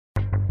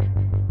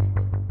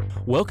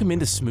Welcome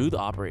into Smooth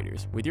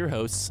Operators with your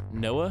hosts,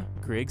 Noah,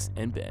 Griggs,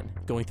 and Ben,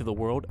 going through the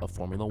world of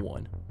Formula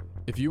One.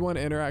 If you want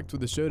to interact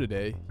with the show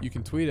today, you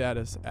can tweet at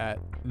us at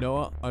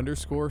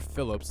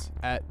Noah_Phillips,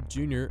 at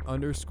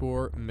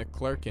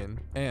Junior_McClurkin,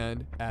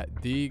 and at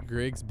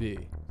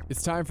TheGriggsB.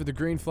 It's time for the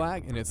green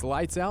flag, and it's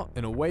lights out,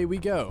 and away we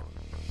go.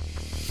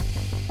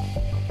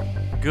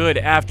 Good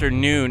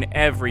afternoon,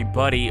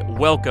 everybody.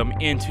 Welcome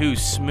into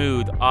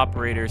Smooth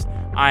Operators.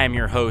 I am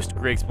your host,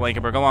 Griggs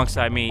Blankenberg.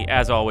 Alongside me,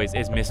 as always,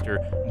 is Mr.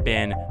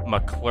 Ben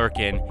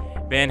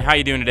McClurkin. Ben, how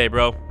you doing today,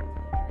 bro?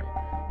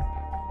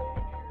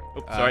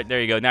 Oops, sorry, there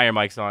you go. Now your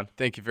mic's on.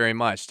 Thank you very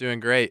much. Doing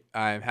great.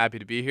 I'm happy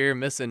to be here.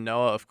 Missing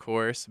Noah, of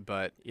course,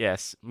 but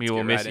yes, we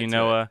will miss you,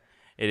 Noah.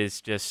 It is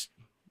just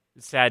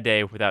a sad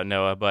day without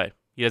Noah, but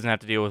he doesn't have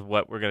to deal with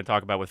what we're going to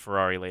talk about with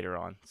Ferrari later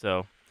on.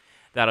 So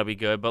that'll be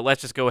good. But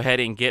let's just go ahead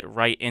and get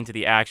right into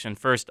the action.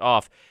 First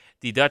off,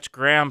 the Dutch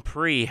Grand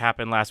Prix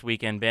happened last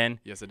weekend, Ben.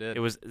 Yes, it did.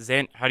 It was,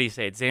 how do you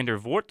say it,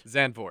 Zandvoort?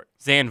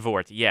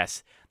 Zandvoort,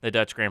 yes, the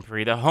Dutch Grand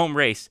Prix, the home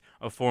race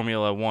of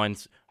Formula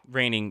One's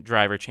reigning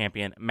driver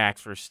champion,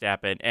 Max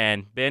Verstappen.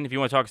 And, Ben, if you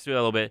want to talk us through that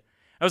a little bit,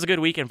 that was a good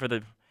weekend for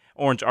the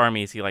Orange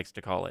Army, as he likes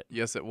to call it.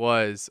 Yes, it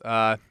was.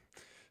 And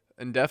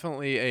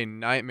definitely a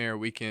nightmare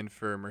weekend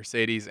for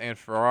Mercedes and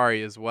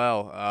Ferrari as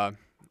well.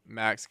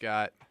 Max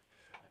got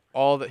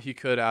all that he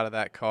could out of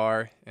that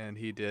car, and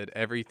he did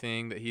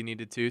everything that he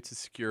needed to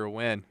secure a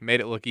win.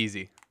 Made it look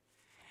easy.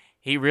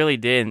 He really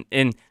did.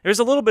 And there's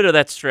a little bit of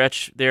that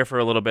stretch there for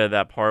a little bit of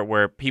that part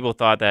where people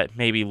thought that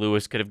maybe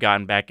Lewis could have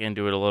gotten back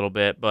into it a little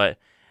bit. But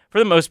for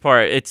the most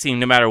part, it seemed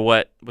no matter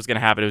what was going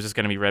to happen, it was just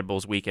going to be Red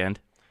Bull's weekend.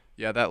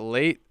 Yeah, that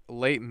late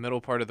middle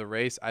part of the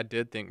race, I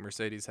did think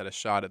Mercedes had a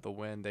shot at the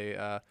win.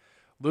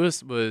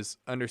 Lewis was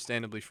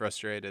understandably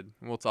frustrated.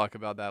 We'll talk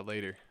about that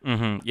later.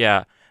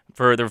 Yeah.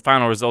 For the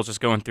final results, just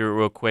going through it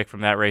real quick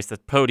from that race, the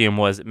podium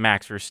was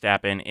Max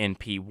Verstappen in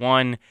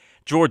P1,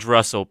 George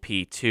Russell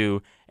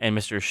P2, and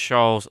Mr.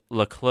 Charles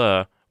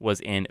Leclerc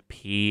was in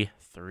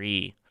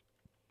P3.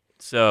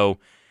 So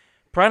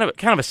kind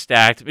of a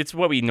stacked. It's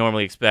what we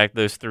normally expect.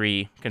 Those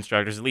three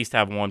constructors at least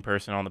have one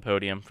person on the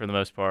podium for the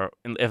most part,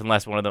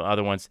 unless one of the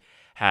other ones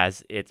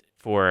has it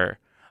for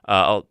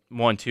two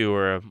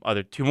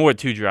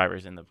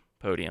drivers in the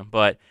podium.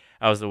 But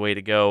that was the way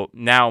to go.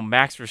 Now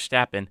Max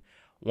Verstappen,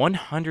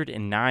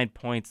 109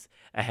 points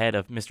ahead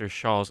of Mr.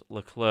 Charles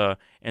Leclerc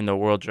in the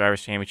World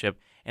Drivers' Championship,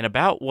 and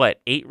about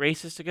 8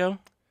 races to go?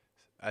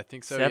 I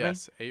think so. 7?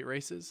 Yes, 8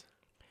 races.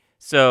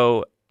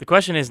 So the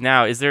question is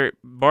now: is there,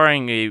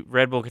 barring a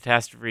Red Bull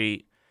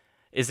catastrophe,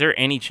 is there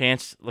any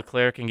chance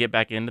Leclerc can get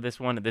back into this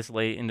one this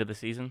late into the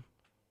season?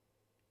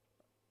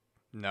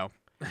 No.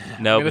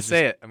 No. I'm gonna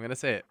say it.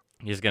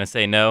 You're just gonna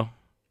say no?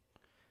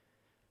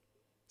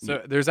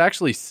 So there's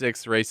actually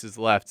 6 races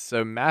left.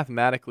 So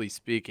mathematically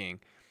speaking,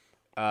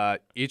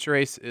 each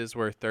race is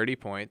worth 30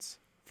 points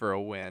for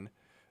a win.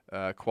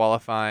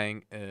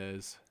 Qualifying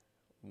is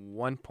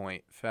 1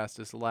 point.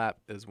 Fastest lap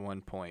is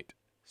 1 point.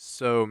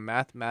 So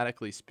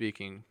mathematically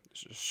speaking,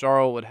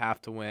 Charles would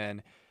have to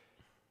win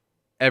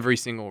every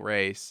single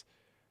race,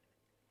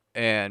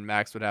 and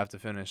Max would have to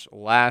finish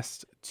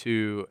last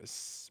to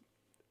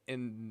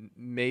in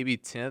maybe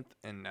 10th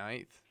and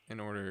 9th in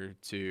order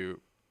to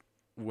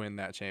win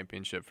that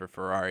championship for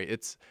Ferrari.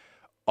 It's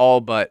all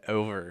but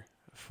over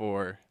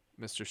for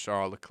Mr.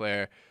 Charles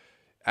Leclerc.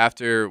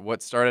 After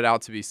what started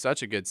out to be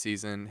such a good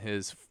season,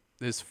 his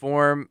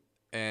form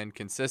and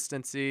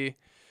consistency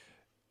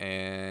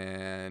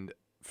and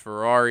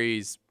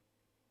Ferrari's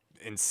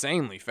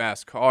insanely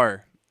fast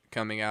car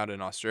coming out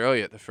in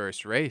Australia at the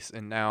first race,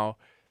 and now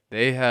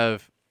they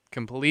have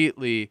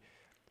completely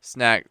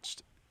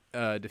snatched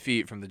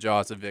defeat from the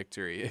jaws of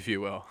victory, if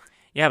you will.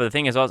 Yeah, but the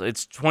thing is also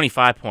it's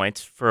 25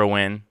 points for a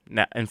win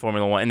in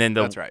Formula One, and then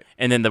that's right.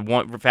 And then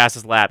the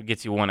fastest lap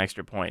gets you 1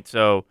 extra point.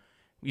 So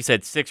you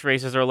said 6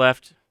 races are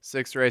left.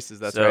 6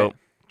 races. That's so right.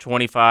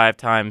 25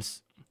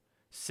 times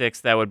 6,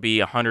 that would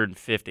be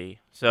 150.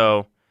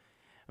 So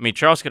I mean,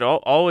 Charles could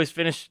always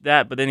finish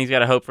that, but then he's got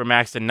to hope for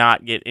Max to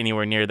not get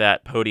anywhere near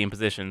that podium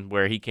position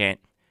where he can't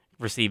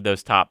receive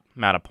those top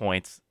amount of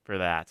points for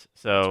that.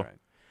 So, that's right.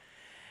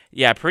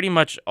 Yeah, pretty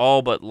much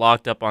all but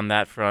locked up on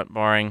that front,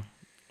 barring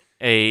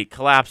a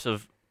collapse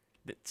of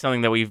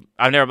something that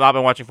I've not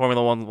been watching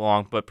Formula One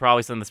long, but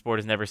probably something the sport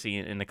has never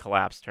seen in the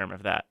collapse term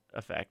of that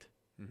effect.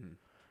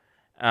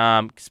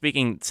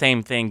 Speaking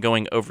same thing,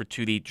 going over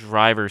to the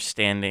driver's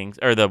standings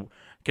or the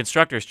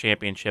Constructors'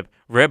 Championship,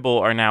 Red Bull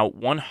are now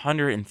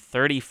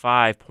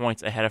 135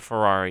 points ahead of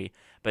Ferrari.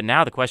 But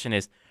now the question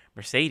is,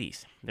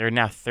 Mercedes, they're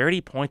now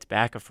 30 points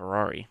back of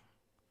Ferrari.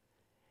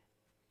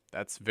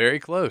 That's very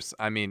close.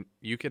 I mean,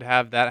 you could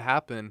have that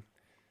happen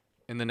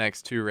in the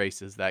next 2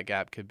 races. That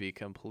gap could be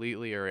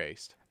completely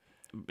erased.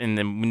 And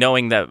then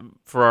knowing that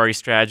Ferrari's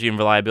strategy and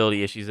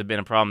reliability issues have been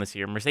a problem this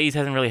year, Mercedes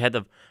hasn't really had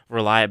the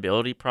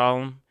reliability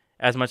problem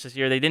as much this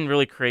year. They didn't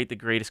really create the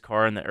greatest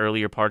car in the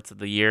earlier parts of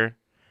the year,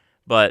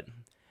 but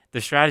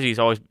the strategy is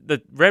always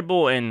the Red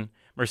Bull and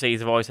Mercedes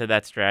have always had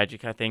that strategy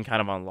kind of thing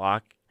kind of on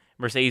lock.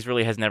 Mercedes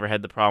really has never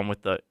had the problem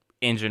with the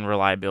engine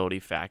reliability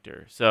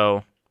factor.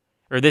 So,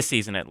 or this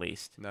season at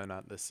least. No,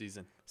 not this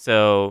season.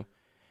 So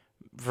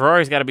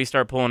Ferrari's got to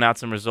start pulling out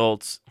some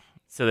results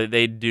so that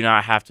they do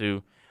not have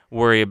to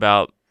worry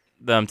about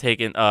them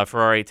taking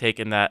Ferrari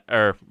taking that,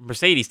 or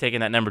Mercedes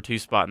taking that number 2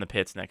 spot in the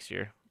pits next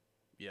year.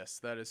 Yes,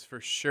 that is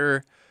for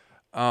sure.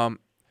 And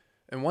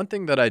one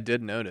thing that I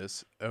did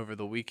notice over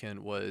the weekend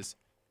was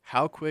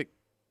how quick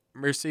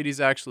Mercedes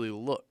actually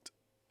looked.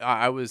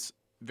 I was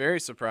very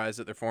surprised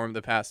at their form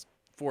the past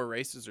 4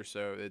 races or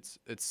so. It's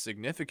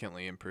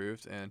significantly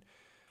improved, and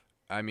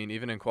I mean,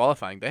 even in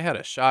qualifying, they had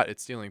a shot at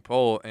stealing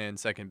pole and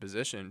second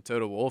position.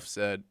 Toto Wolff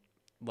said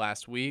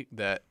last week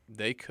that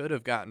they could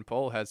have gotten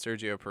pole had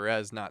Sergio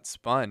Perez not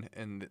spun,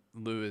 and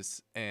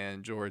Lewis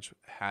and George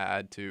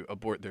had to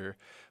abort their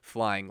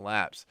flying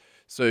laps.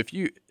 So if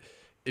you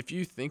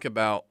think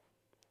about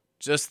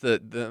just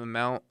the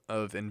amount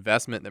of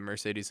investment that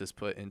Mercedes has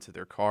put into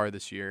their car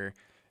this year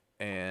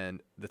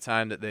and the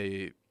time that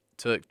they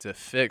took to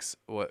fix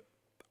what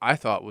I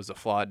thought was a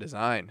flawed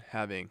design,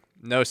 having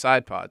no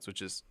side pods,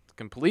 which is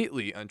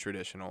completely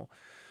untraditional,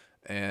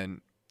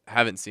 and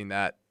haven't seen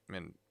that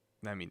in,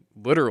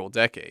 literal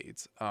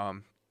decades.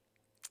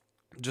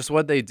 Just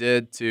what they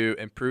did to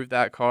improve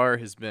that car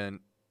has been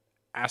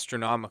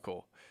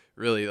astronomical,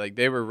 really. Like,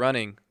 they were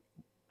running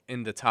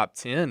in the top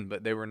 10,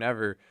 but they were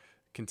never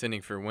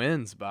contending for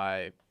wins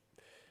by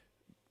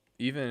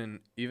even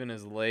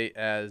as late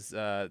as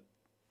the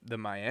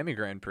Miami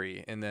Grand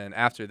Prix, and then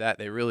after that,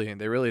 they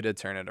really did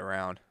turn it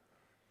around.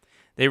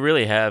 They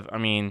really have. I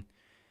mean,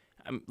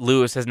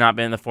 Lewis has not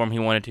been in the form he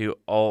wanted to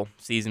all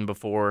season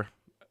before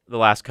the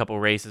last couple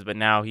races, but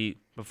now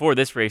before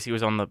this race, he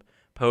was on the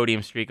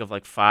podium streak of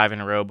like 5 in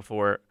a row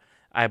before.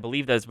 I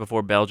believe that's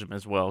before Belgium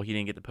as well. He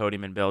didn't get the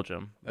podium in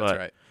Belgium. That's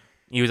right.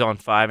 He was on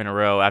 5 in a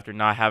row after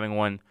not having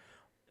one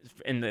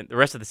in the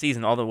rest of the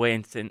season all the way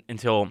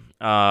until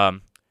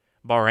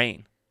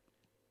Bahrain.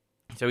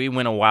 So he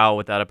went a while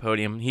without a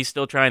podium. He's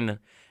still trying to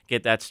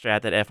get that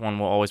strat that F1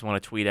 will always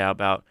want to tweet out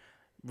about.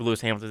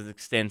 Lewis Hamilton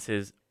extends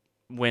his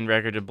win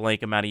record to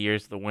blank amount of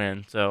years to the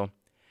win. So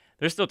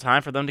there's still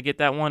time for them to get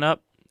that one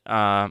up.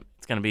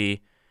 It's going to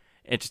be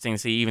interesting to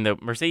see. Even though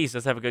Mercedes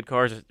does have a good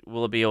car,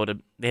 will it be able to?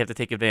 They have to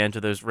take advantage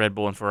of those Red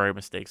Bull and Ferrari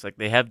mistakes, like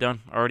they have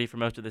done already for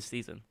most of this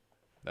season.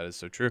 That is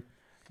so true.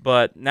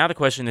 But now the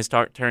question is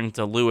turned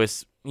to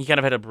Lewis. He kind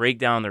of had to break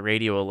down the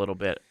radio a little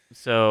bit.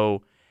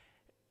 So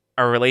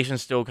are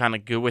relations still kind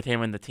of good with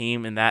him and the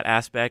team in that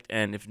aspect?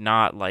 And if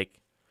not, like,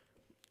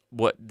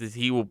 what does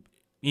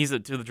he's to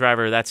the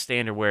driver of that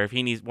standard where if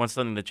he wants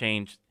something to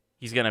change,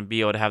 he's going to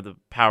be able to have the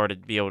power to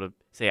be able to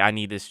say, I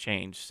need this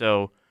change.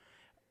 So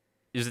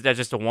is that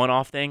just a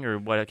one-off thing, or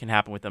what can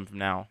happen with them from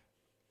now?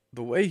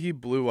 The way he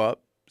blew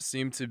up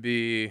seemed to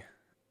be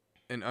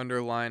an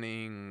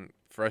underlining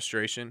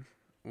frustration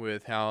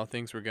with how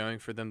things were going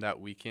for them that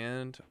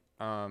weekend.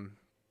 I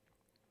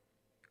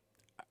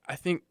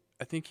think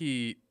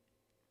he,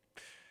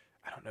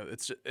 I don't know.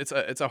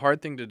 It's a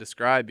hard thing to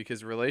describe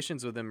because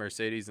relations within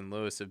Mercedes and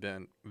Lewis have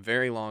been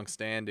very long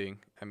standing.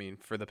 I mean,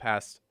 for the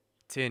past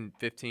 10,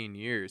 15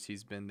 years,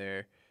 he's been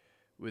there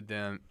with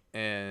them,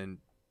 and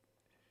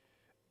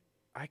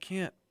I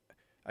can't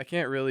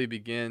really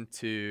begin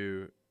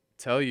to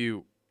tell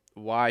you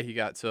why he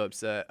got so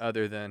upset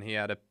other than he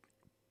had a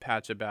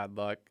patch of bad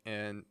luck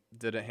and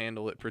didn't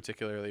handle it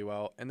particularly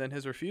well. And then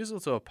his refusal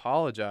to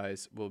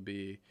apologize will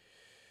be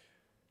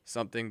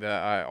something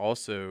that I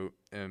also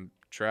am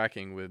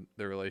tracking with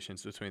the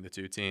relations between the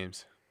two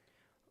teams.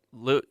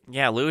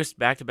 Lewis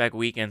back-to-back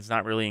weekends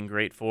not really in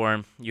great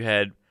form. You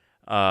had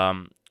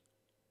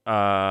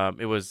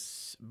it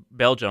was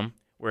Belgium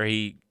where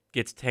he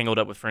gets tangled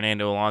up with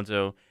Fernando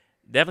Alonso.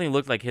 Definitely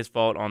looked like his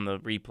fault on the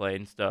replay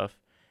and stuff.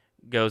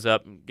 Goes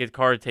up,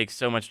 car takes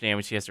so much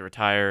damage he has to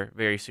retire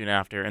very soon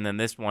after. And then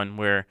this one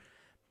where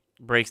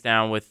breaks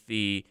down with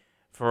the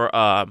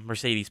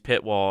Mercedes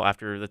pit wall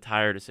after the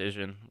tire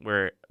decision,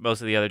 where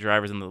most of the other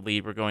drivers in the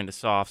lead were going to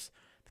softs,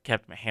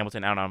 kept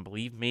Hamilton out on, I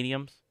believe,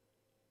 mediums.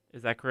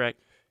 Is that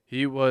correct?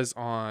 He was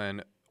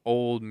on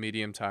old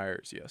medium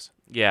tires, yes.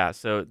 Yeah,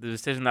 so the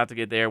decision not to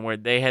get there, where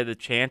they had the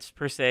chance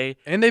per se,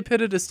 and they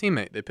pitted his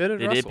teammate. They pitted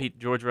Russell. Did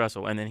George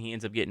Russell, and then he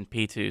ends up getting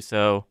P2.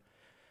 So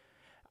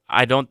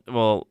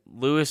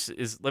Lewis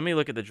is. Let me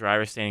look at the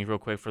driver standings real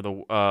quick for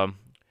the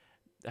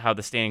how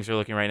the standings are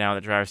looking right now.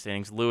 The driver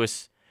standings.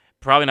 Lewis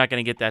probably not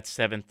going to get that the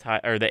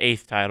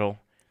 8th title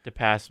to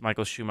pass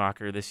Michael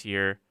Schumacher this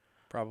year.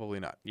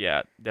 Probably not.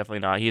 Yeah, definitely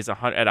not. He is at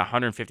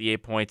 158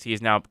 points. He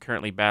is now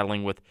currently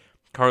battling with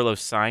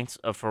Carlos Sainz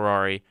of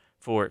Ferrari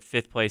for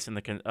 5th place in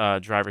the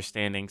driver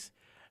standings.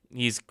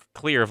 He's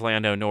clear of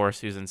Lando Norris,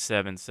 who's in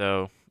 7th.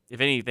 So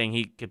if anything,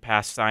 he could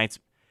pass Sainz.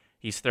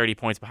 He's 30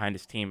 points behind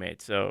his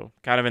teammate. So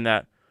kind of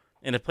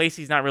in a place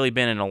he's not really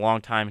been in a long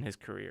time in his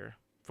career,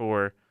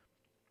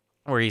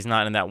 where he's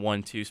not in that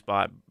 1-2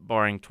 spot,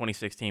 barring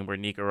 2016 where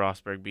Nico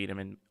Rosberg beat him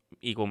in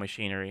equal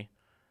machinery.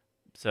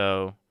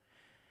 So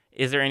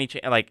is there any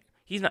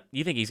he's not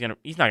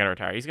gonna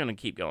retire? He's gonna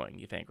keep going,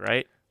 you think,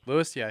 right?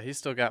 Lewis, yeah, he's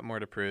still got more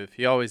to prove.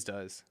 He always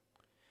does.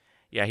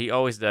 Yeah, he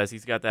always does.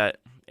 He's got that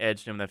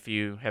edge to him that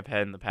few have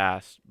had in the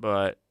past.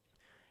 But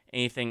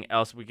anything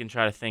else we can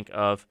try to think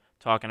of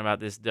talking about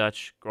this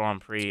Dutch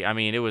Grand Prix? I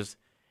mean,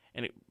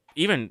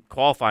 even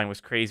qualifying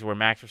was crazy where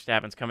Max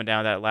Verstappen's coming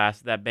down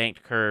that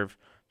banked curve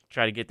to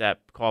try to get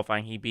that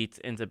qualifying. He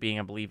ends up being,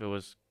 I believe it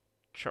was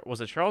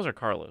it Charles or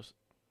Carlos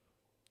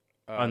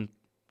on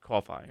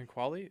qualifying? In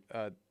quali,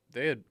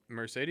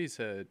 Mercedes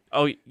had.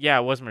 Oh, yeah,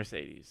 it was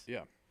Mercedes.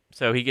 Yeah.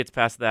 So he gets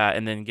past that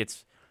and then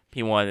gets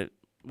P1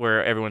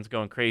 where everyone's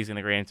going crazy in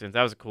the grandstands.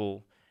 That was a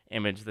cool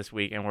image this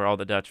week, and where all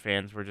the Dutch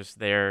fans were just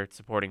there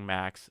supporting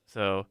Max.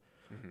 So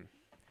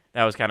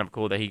that was kind of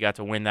cool that he got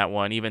to win that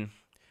one.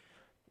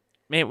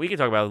 Man, we could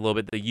talk about a little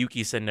bit the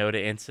Yuki Tsunoda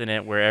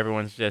incident where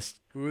everyone's just...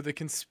 Ooh, the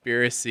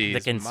conspiracies. The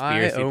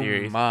conspiracy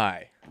theories. Oh,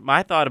 my.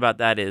 My thought about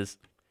that is,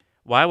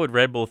 why would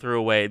Red Bull throw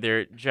away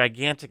their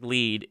gigantic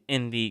lead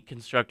in the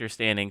constructor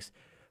standings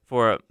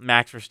for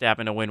Max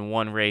Verstappen to win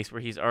one race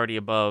where he's already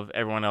above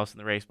everyone else in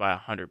the race by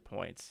 100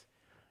 points?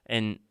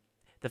 And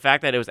the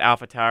fact that it was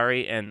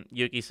AlphaTauri and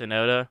Yuki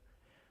Tsunoda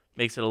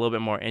makes it a little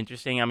bit more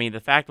interesting. I mean, the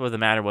fact of the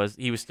matter was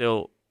he was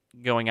still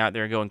going out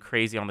there and going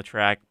crazy on the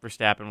track.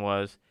 Verstappen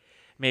was.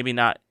 Maybe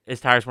not, his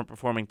tires weren't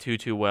performing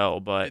too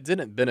well, but... It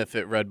didn't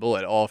benefit Red Bull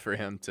at all for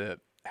him to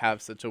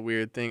have such a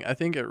weird thing. I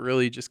think it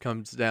really just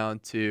comes down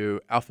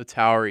to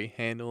AlphaTauri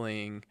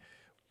handling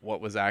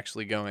what was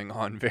actually going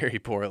on very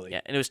poorly.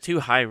 Yeah, and it was too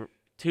high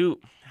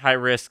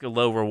risk,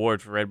 low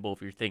reward for Red Bull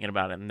if you're thinking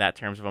about it in that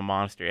terms of a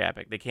monastery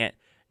epic. They can't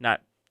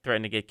not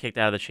threaten to get kicked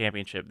out of the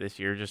championship this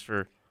year just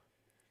for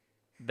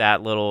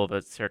that little of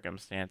a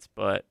circumstance.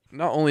 But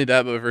not only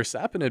that, but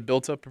Verstappen had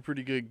built up a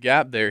pretty good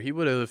gap there. He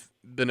would have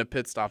been a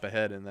pit stop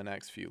ahead in the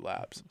next few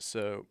laps.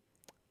 So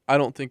I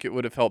don't think it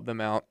would have helped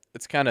them out.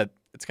 It's kind of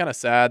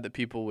sad that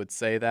people would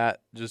say that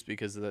just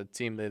because the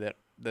team that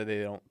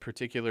they don't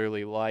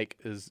particularly like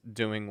is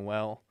doing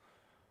well.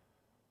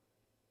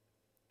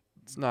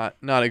 It's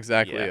not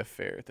exactly a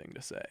fair thing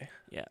to say.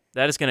 Yeah,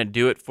 that is going to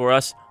do it for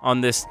us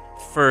on this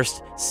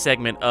first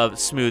segment of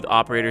Smooth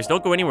Operators.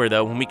 Don't go anywhere,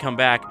 though. When we come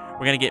back,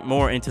 we're going to get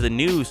more into the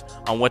news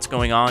on what's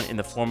going on in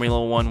the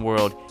Formula One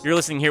world. You're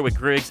listening here with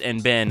Griggs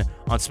and Ben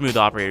on Smooth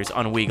Operators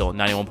on Weagle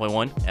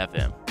 91.1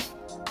 FM.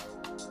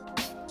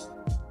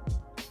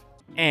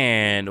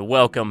 And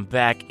welcome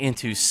back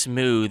into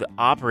Smooth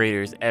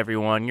Operators,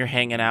 everyone. You're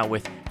hanging out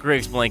with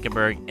Griggs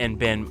Blankenberg and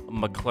Ben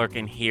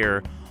McClurkin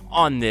here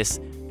on this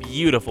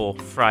beautiful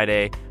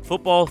Friday.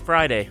 Football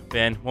Friday,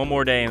 Ben. One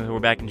more day and we're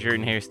back in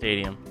Jordan-Hare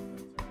Stadium.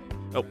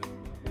 Oh,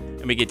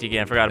 let me get you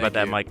again. I forgot about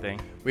that mic thing.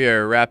 We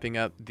are wrapping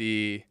up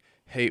the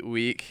Hate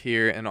Week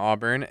here in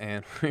Auburn,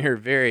 and we are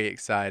very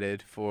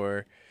excited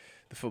for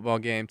the football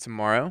game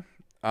tomorrow.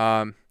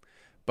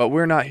 But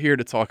we're not here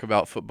to talk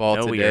about football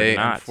today. We are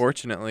not.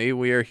 Unfortunately,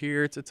 we are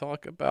here to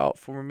talk about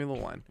Formula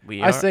One.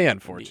 I say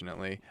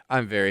unfortunately.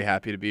 I'm very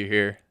happy to be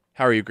here.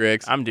 How are you,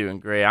 Griggs? I'm doing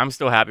great. I'm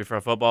still happy for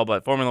football,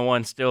 but Formula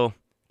One's still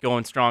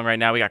going strong right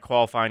now. We got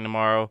qualifying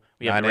tomorrow.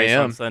 We have the race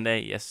on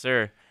Sunday. Yes,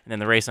 sir. And then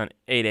the race on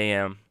 8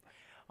 a.m.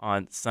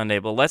 on Sunday.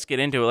 But let's get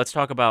into it. Let's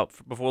talk about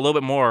before a little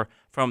bit more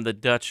from the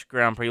Dutch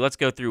Grand Prix. Let's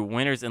go through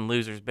winners and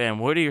losers. Ben,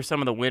 what are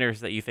some of the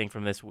winners that you think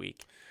from this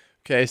week?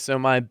 Okay, so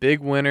my big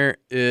winner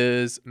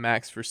is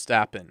Max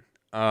Verstappen.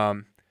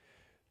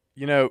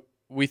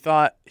 We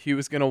thought he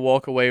was going to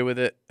walk away with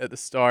it at the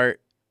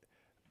start,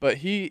 but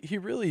he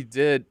really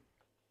did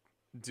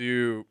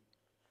do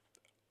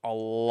a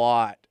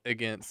lot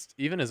against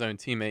even his own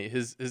teammate.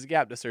 His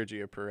gap to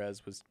Sergio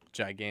Perez was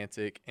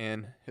gigantic,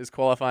 and his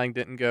qualifying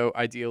didn't go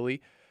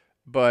ideally,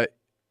 but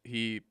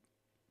he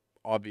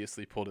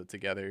obviously pulled it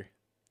together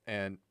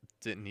and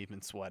didn't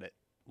even sweat it.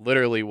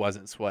 Literally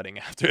wasn't sweating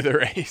after the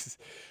race,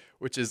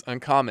 which is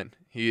uncommon.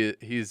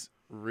 He's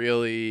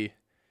really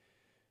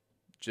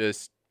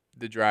just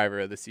the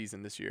driver of the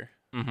season this year.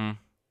 Mm-hmm.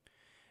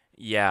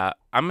 Yeah,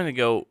 I'm going to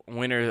go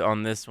winner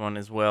on this one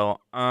as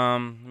well. Let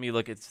me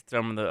look at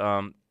some of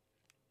the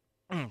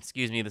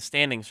the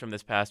standings from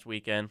this past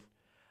weekend.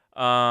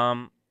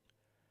 I'm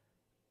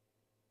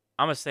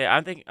going to say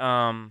I think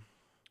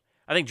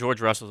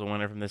George Russell's a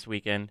winner from this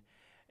weekend.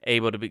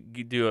 Able to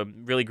do a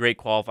really great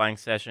qualifying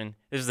session.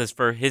 This is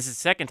his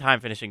second time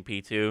finishing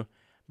P2,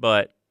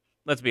 but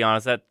let's be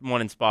honest, that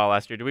one in Spa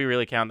last year, do we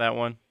really count that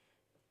one?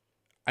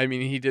 I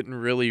mean, he didn't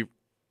really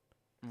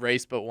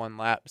race but one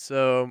lap,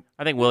 so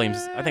I think Williams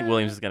is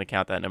going to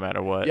count that no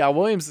matter what. Yeah,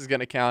 Williams is going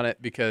to count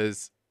it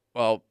because,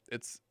 well,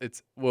 it's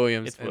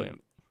Williams. It's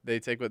Williams. They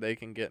take what they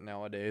can get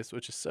nowadays,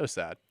 which is so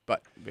sad.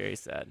 But very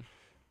sad.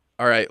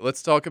 All right,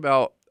 let's talk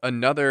about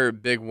another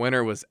big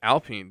winner was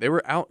Alpine. They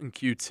were out in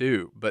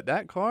Q2, but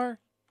that car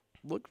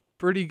looked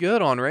pretty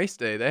good on race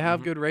day. They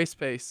have good race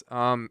pace,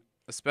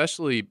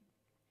 especially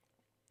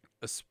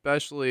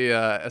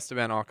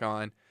Esteban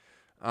Ocon.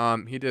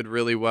 He did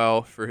really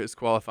well for his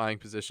qualifying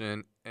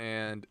position,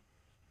 and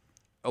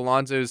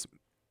Alonso's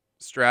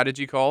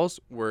strategy calls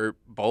were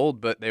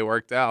bold, but they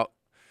worked out.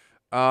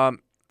 And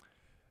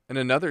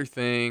another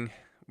thing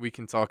we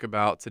can talk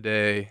about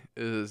today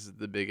is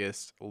the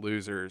biggest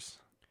losers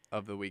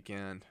of the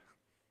weekend.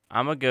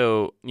 I'm going to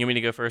go. You want me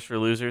to go first for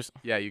losers?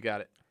 Yeah, you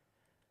got it.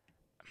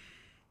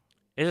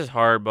 It is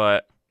hard,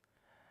 but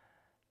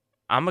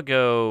I'm going to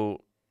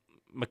go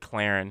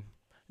McLaren.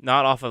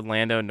 Not off of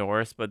Lando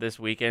Norris, but this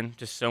weekend,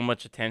 just so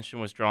much attention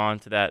was drawn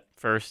to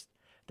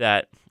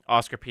that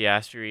Oscar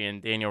Piastri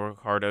and Daniel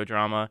Ricciardo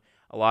drama.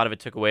 A lot of it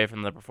took away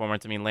from the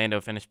performance. I mean, Lando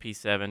finished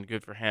P7,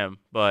 good for him.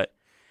 But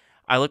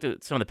I looked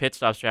at some of the pit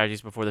stop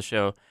strategies before the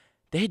show.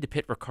 They had to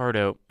pit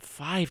Ricciardo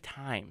 5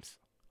 times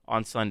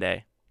on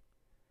Sunday.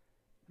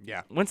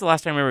 Yeah. When's the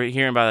last time we were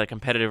hearing about a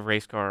competitive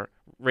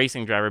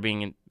racing driver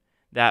being in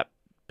that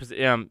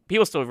position?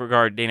 People still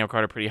regard Daniel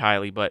Ricciardo pretty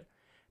highly, but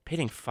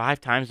pitting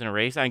 5 times in a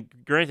race.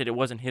 Granted, it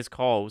wasn't his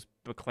call; it was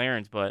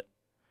McLaren's. But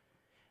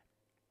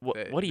what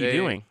are you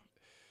doing?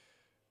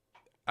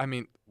 I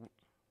mean,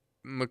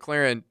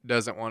 McLaren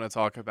doesn't want to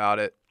talk about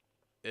it.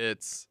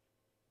 It's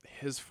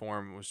his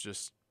form was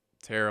just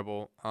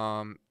terrible.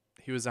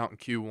 He was out in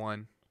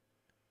Q1,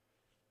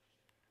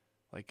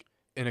 like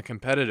in a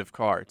competitive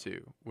car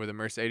too, with a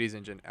Mercedes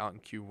engine out in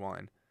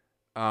Q1.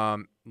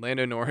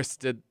 Lando Norris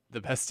did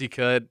the best he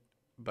could,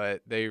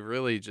 but they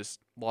really just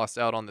lost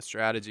out on the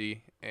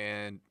strategy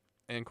and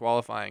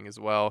qualifying as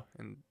well,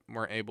 and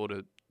weren't able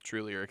to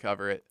truly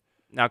recover it.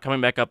 Now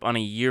coming back up on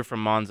a year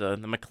from Monza,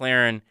 the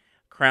McLaren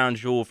crown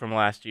jewel from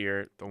last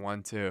year, The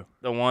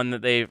one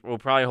that they will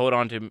probably hold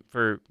on to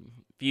for a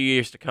few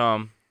years to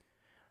come.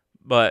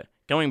 But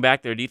going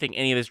back there, do you think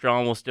any of this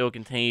drama will still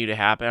continue to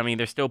happen? I mean,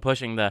 they're still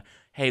pushing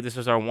hey, this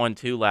was our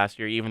 1-2 last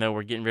year, even though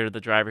we're getting rid of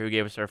the driver who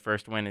gave us our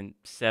first win in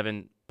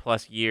 7+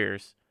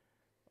 years.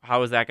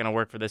 How is that going to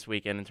work for this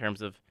weekend in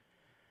terms of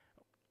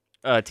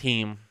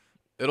team?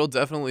 It'll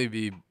definitely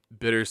be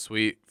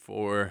bittersweet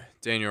for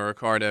Daniel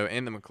Ricciardo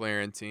and the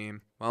McLaren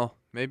team. Well,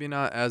 maybe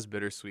not as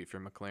bittersweet for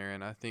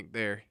McLaren. I think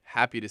they're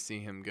happy to see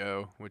him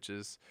go, which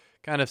is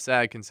kind of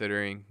sad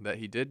considering that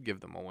he did give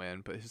them a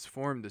win, but his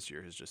form this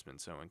year has just been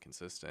so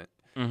inconsistent.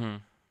 Mm-hmm.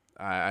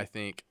 I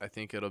think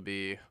it'll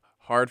be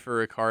hard for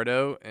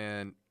Ricciardo,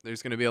 and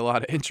there's going to be a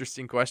lot of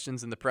interesting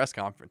questions in the press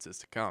conferences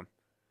to come.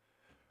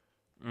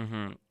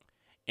 Mm-hmm.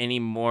 Any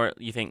more,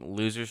 you think,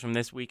 losers from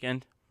this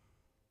weekend?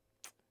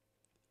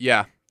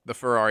 Yeah, the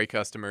Ferrari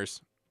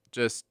customers.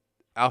 Just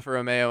Alfa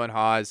Romeo and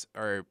Haas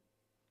are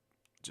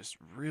just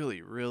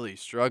really, really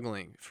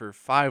struggling. For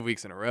 5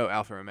 weeks in a row,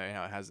 Alfa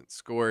Romeo hasn't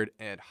scored,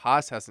 and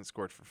Haas hasn't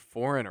scored for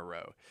 4 in a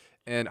row.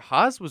 And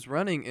Haas was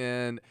running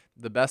in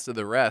the best of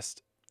the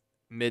rest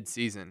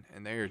mid-season,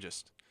 and they're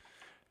just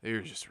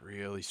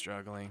really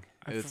struggling.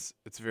 It's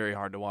very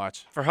hard to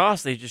watch. For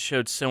Haas, they just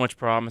showed so much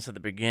promise at the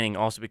beginning,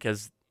 also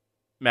because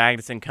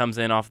Magnussen comes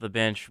in off the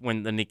bench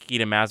when the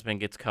Nikita Mazepin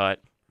gets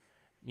cut.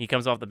 He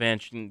comes off the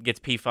bench and gets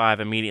P5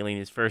 immediately in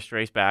his first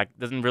race back.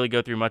 Doesn't really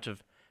go through much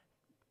of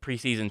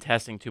preseason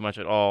testing too much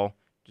at all.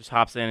 Just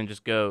hops in and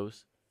just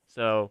goes.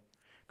 So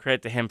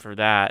credit to him for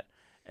that.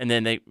 And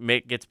then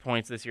Mick gets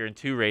points this year in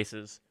 2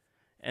 races,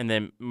 and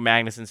then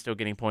Magnussen's still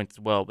getting points as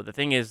well. But the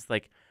thing is,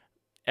 like,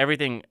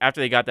 everything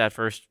after they got that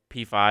first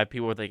P5,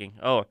 people were thinking,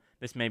 oh,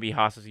 this may be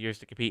Haas's years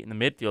to compete in the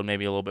midfield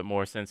maybe a little bit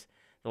more, since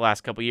the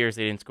last couple years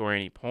they didn't score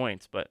any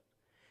points. But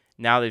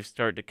now they've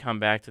started to come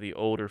back to the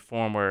older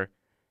form where,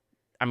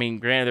 I mean,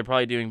 granted, they're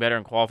probably doing better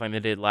in qualifying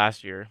than they did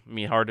last year. I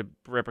mean, hard to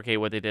replicate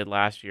what they did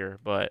last year,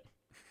 but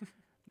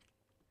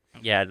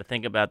yeah, to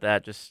think about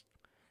that,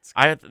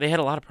 they had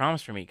a lot of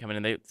promise for me coming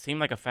in. They seemed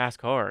like a fast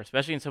car,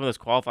 especially in some of those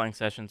qualifying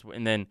sessions.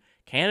 And then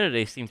Canada,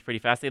 they seemed pretty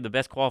fast. They had the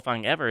best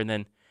qualifying ever. And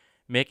then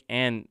Mick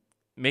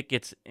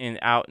gets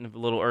out in a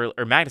little early,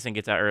 or Magnussen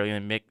gets out early,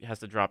 and Mick has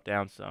to drop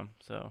down some.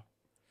 So.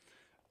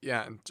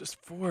 Yeah, and just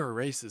 4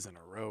 races in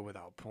a row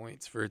without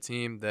points for a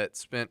team that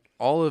spent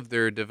all of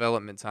their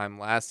development time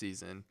last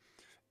season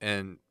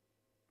and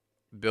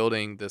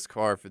building this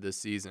car for this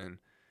season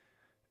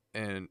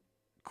and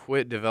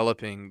quit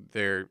developing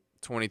their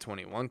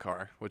 2021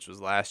 car, which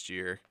was last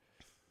year.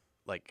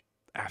 Like,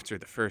 after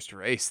the first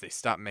race, they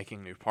stopped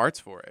making new parts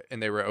for it, and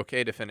they were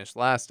okay to finish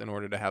last in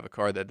order to have a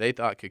car that they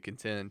thought could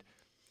contend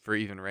for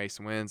even race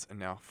wins. And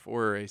now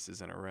 4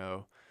 races in a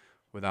row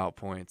without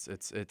points.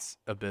 It's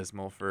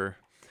abysmal for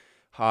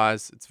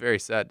Haas. It's very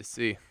sad to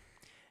see.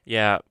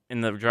 Yeah, in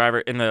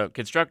the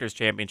Constructors'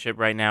 Championship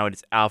right now, it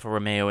is Alfa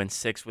Romeo in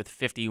 6th with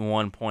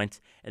 51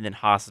 points, and then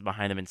Haas is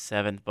behind them in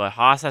 7th. But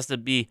Haas has to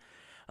be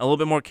a little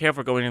bit more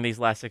careful going into these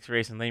last 6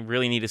 races, and they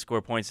really need to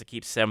score points to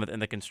keep 7th in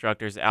the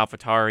Constructors.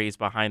 AlphaTauri is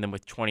behind them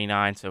with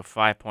 29, so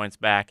 5 points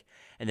back,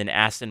 and then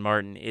Aston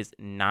Martin is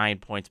 9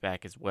 points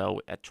back as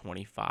well at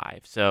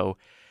 25. So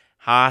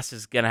Haas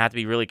is going to have to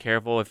be really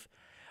careful. If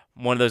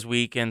one of those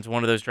weekends,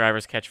 one of those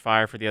drivers catch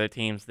fire for the other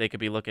teams, they could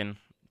be looking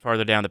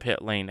farther down the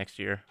pit lane next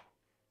year.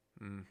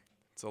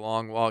 It's a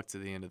long walk to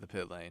the end of the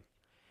pit lane.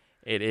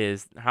 It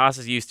is. Haas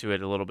is used to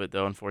it a little bit,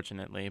 though,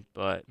 unfortunately.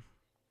 But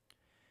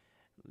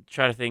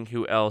try to think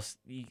who else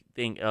you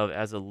think of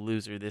as a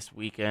loser this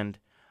weekend.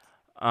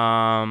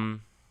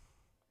 Well,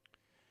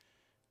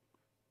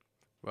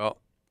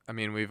 I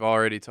mean, we've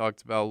already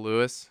talked about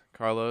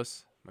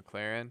Carlos,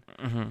 McLaren.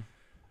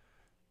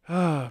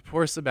 Mm-hmm.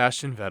 Poor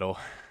Sebastian Vettel.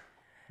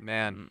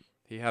 Man,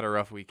 he had a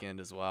rough weekend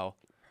as well.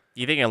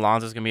 Do you think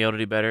Alonso's going to be able to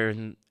do better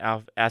in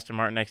Aston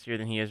Martin next year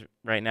than he is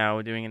right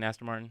now doing in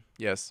Aston Martin?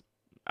 Yes.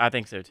 I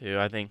think so, too.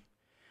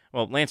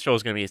 Well, Lance Stroll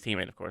is going to be his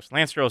teammate, of course.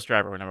 Lance Stroll's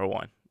driver number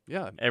one.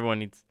 Yeah. Everyone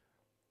needs,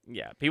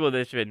 people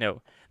that should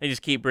know. They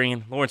just keep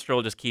bringing, Lawrence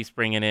Stroll just keeps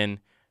bringing in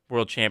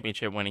world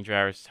championship winning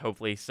drivers.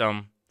 Hopefully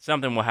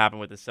something will happen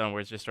with his son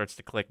where it just starts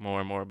to click more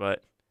and more,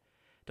 but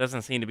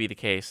doesn't seem to be the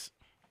case.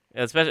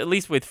 Especially, at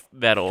least with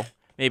Vettel.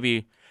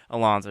 Maybe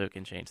Alonso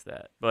can change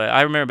that. But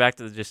I remember back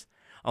to just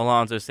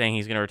Alonso saying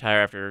he's going to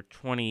retire after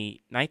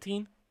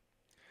 2019.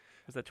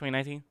 Was that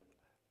 2019?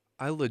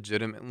 I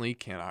legitimately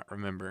cannot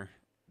remember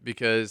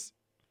because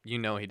he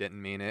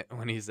didn't mean it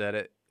when he said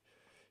it.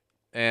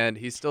 And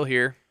he's still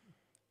here.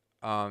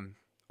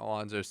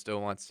 Alonso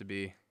still wants to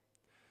be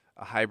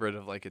a hybrid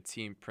of like a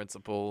team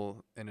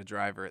principal and a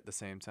driver at the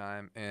same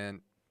time.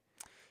 And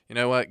you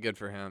know what? Good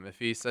for him. If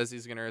he says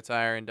he's going to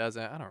retire and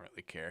doesn't, I don't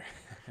really care.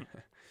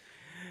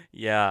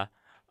 Yeah.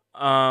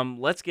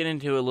 Let's get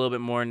into it a little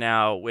bit more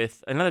now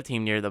with another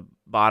team near the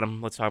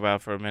bottom. Let's talk about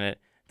it for a minute.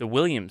 The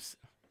Williams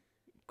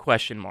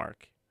question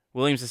mark.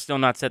 Williams has still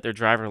not set their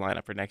driver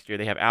lineup for next year.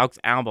 They have Alex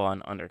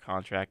Albon under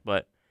contract,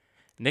 but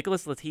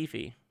Nicholas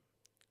Latifi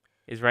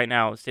is right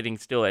now sitting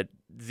still at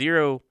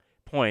 0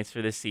 points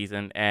for this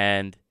season,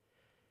 and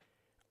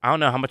I don't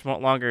know how much more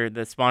longer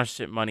the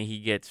sponsorship money he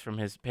gets from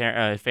his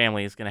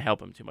family is going to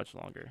help him too much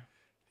longer.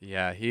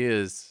 Yeah, he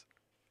is,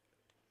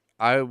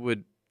 I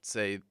would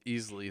say,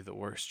 easily the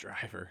worst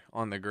driver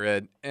on the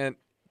grid. And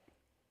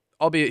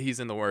albeit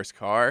he's in the worst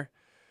car,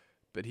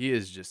 but he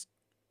is just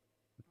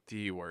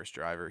the worst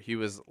driver. He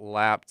was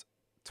lapped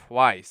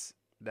twice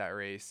that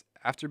race.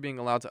 After being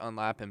allowed to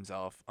unlap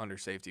himself under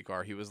safety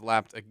car, he was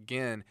lapped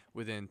again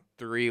within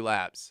 3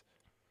 laps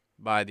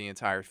by the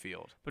entire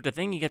field. But the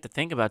thing you get to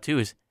think about, too,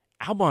 is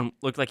Albon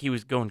looked like he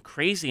was going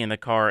crazy in the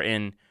car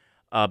in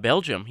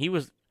Belgium. He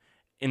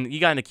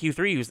got into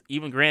Q3. He was,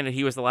 even granted,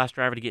 he was the last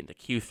driver to get into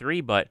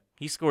Q3, but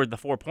he scored the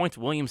 4 points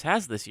Williams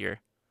has this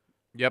year.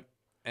 Yep,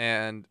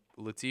 and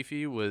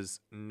Latifi was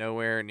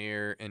nowhere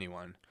near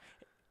anyone.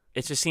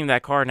 It just seemed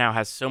that car now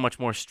has so much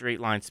more straight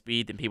line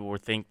speed than people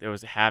would think there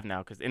was to have now.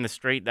 Because in the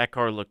straight, that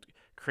car looked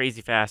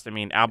crazy fast. I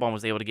mean, Albon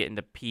was able to get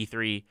into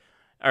Q3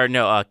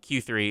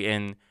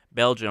 in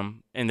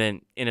Belgium, and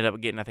then ended up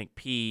getting, I think,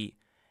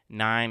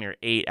 P9 or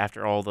 8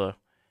 after all the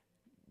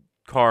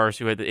cars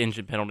who had the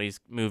engine penalties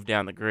moved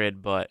down the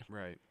grid. But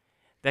right,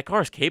 that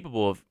car is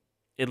capable of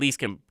at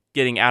least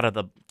getting out of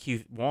the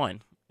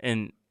Q1,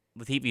 and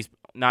Latifi's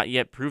not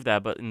yet proved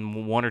that, but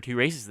in 1 or 2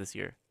 races this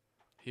year,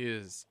 he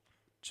is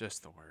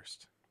just the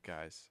worst,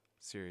 guys.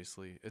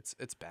 Seriously, it's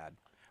bad.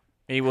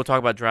 Maybe we'll talk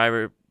about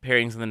driver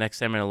pairings in the next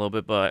segment a little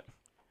bit, but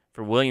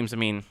for Williams, I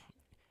mean,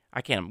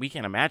 we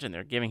can't imagine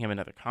they're giving him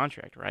another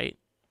contract, right?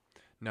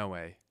 No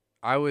way.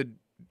 I would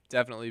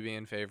definitely be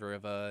in favor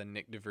of a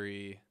Nick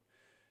DeVries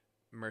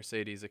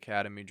Mercedes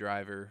Academy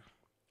driver.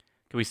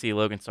 Could we see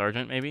Logan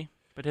Sargent maybe,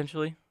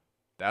 potentially?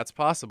 That's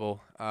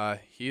possible.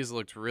 He's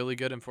looked really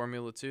good in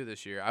Formula 2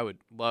 this year. I would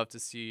love to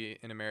see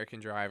an American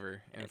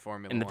driver in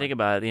Formula 1. And to think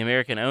about it, the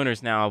American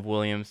owners now of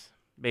Williams,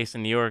 based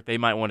in New York, they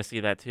might want to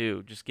see that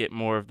too. Just get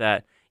more of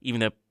that,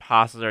 even though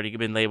Haas has already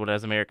been labeled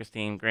as America's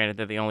team. Granted,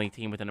 they're the only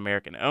team with an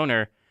American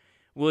owner.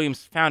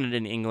 Williams founded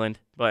in England,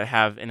 but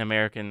have an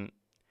American.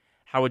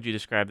 How would you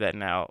describe that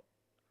now?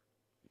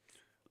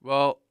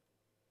 Well,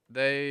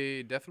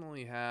 they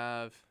definitely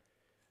have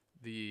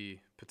the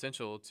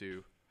potential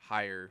to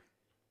hire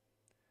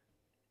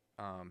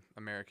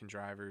American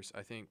drivers.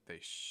 I think they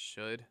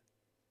should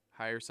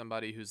hire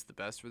somebody who's the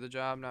best for the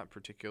job, not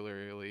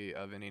particularly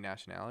of any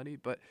nationality,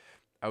 but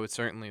I would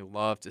certainly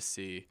love to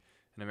see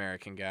an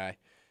American guy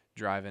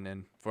driving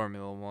in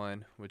Formula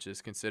 1, which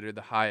is considered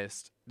the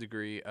highest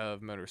degree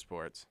of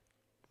motorsports.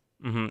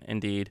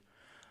 Indeed.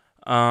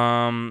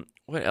 What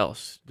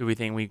else do we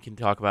think we can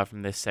talk about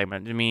from this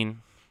segment? I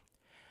mean,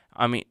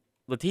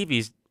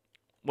 Latifi's,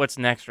 what's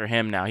next for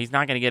him now? He's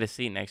not going to get a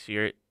seat next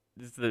year.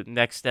 Is the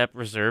next step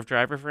reserve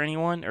driver for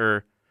anyone,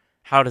 or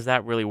how does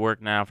that really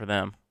work now for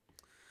them?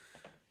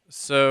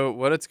 So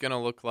what it's going to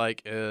look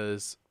like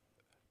is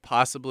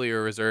possibly a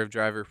reserve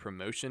driver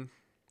promotion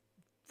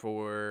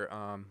for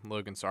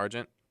Logan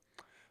Sargent.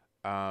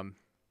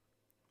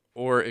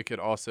 Or it could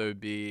also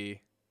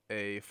be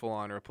a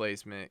full-on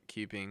replacement,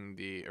 keeping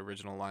the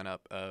original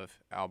lineup of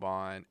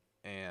Albon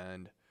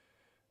and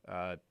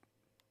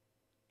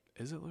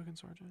is it Logan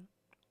Sargent?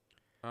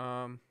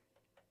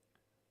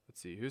 Let's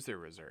see, who's their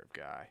reserve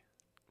guy?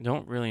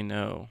 Don't really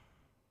know.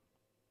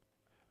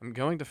 I'm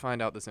going to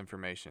find out this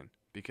information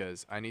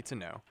because I need to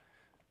know.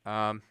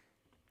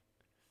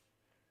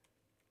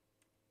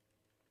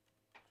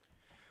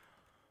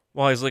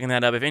 While he's looking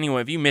that up,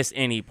 if you miss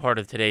any part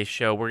of today's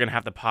show, we're going to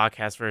have the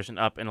podcast version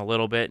up in a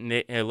little bit. And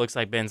it looks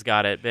like Ben's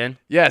got it. Ben?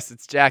 Yes,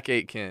 it's Jack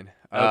Aitken.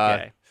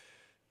 Okay.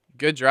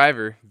 Good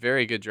driver,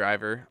 very good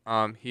driver.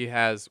 He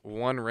has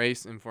one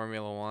race in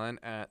Formula 1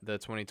 at the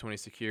 2020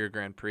 Secure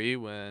Grand Prix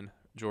when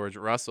George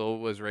Russell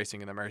was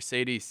racing in the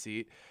Mercedes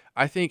seat.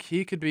 I think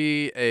he could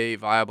be a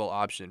viable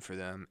option for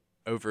them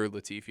over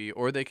Latifi,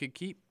 or they could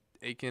keep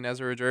they can, as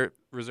a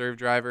reserve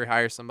driver,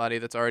 hire somebody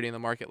that's already in the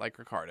market like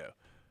Ricardo.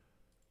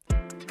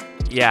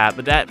 Yeah,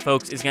 but that,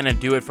 folks, is going to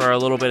do it for a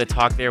little bit of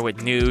talk there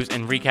with news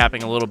and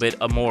recapping a little bit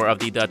more of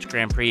the Dutch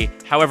Grand Prix.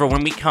 However,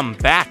 when we come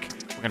back,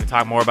 we're going to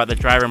talk more about the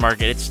driver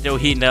market. It's still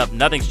heating up.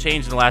 Nothing's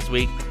changed in the last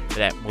week.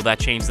 Will that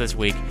change this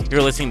week?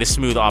 You're listening to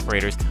Smooth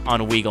Operators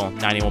on Weagle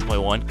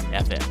 91.1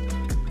 FM.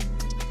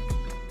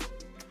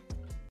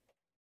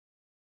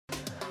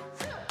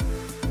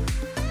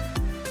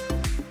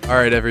 All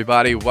right,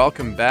 everybody,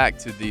 welcome back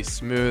to the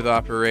Smooth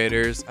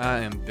Operators. I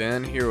am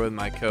Ben here with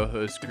my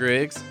co-host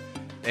Griggs,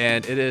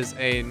 and it is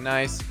a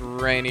nice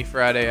rainy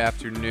Friday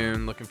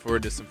afternoon. Looking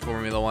forward to some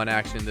Formula One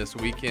action this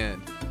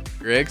weekend.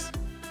 Griggs,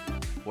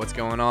 what's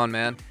going on,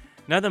 man?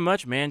 Nothing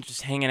much, man.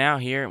 Just hanging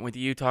out here with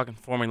you talking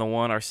Formula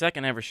One, our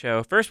second ever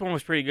show. First one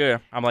was pretty good.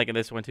 I'm liking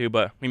this one too,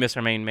 but we miss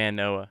our main man,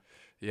 Noah.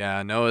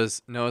 Yeah,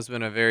 Noah's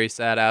been a very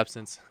sad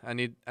absence. I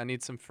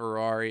need some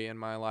Ferrari in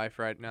my life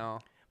right now.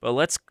 But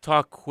let's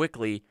talk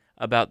quickly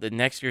about the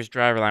next year's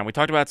driver line. We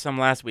talked about some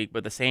last week,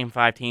 but the same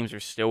 5 teams are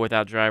still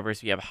without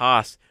drivers. You have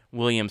Haas,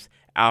 Williams,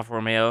 Alfa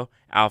Romeo,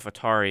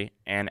 AlphaTauri,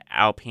 and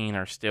Alpine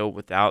are still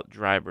without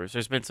drivers.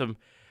 There's been some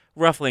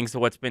rufflings to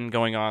what's been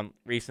going on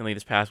recently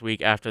this past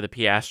week after the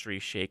Piastri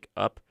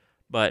shake-up,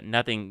 but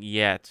nothing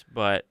yet.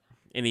 But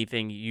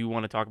anything you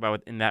want to talk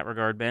about in that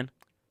regard, Ben?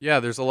 Yeah,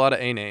 there's a lot of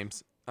A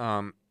names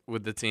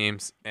with the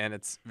teams, and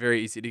it's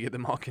very easy to get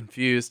them all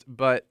confused.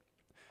 But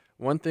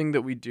one thing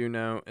that we do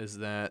know is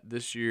that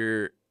this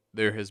year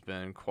there has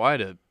been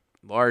quite a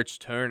large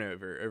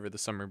turnover over the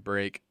summer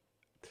break,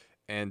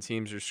 and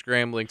teams are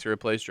scrambling to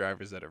replace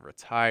drivers that have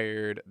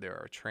retired. There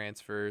are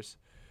transfers.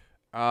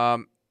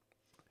 And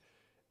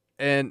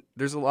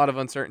there's a lot of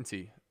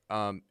uncertainty.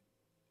 I'm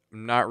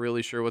not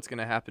really sure what's going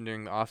to happen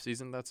during the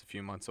offseason. That's a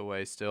few months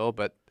away still,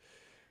 but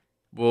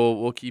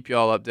we'll keep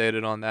y'all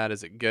updated on that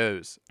as it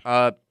goes.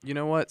 You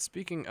know what?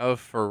 Speaking of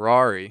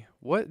Ferrari,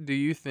 what do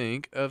you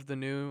think of the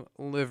new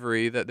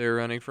livery that they're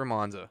running for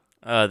Monza?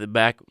 The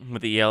back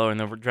with the yellow and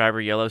the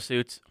driver yellow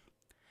suits.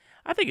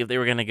 I think if they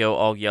were going to go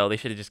all yellow, they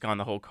should have just gone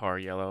the whole car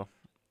yellow.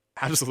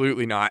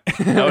 Absolutely not.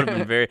 That would have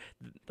been very,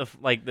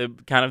 the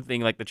kind of thing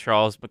like the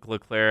Charles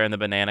Leclerc and the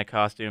banana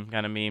costume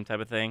kind of meme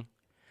type of thing.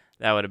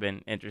 That would have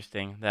been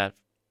interesting, that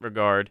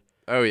regard.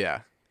 Oh,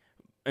 yeah.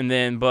 And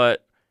then,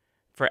 but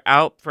for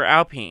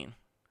Alpine,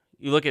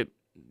 you look at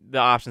the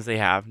options they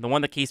have. The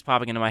one that keeps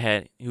popping into my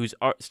head, who's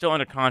still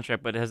under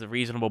contract but has a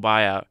reasonable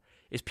buyout,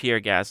 is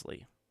Pierre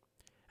Gasly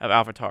of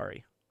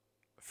AlphaTauri.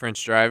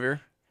 French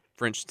driver,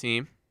 French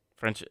team.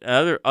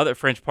 Other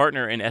French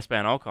partner in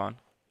Esteban Ocon.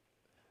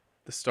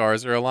 The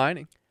stars are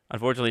aligning.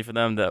 Unfortunately for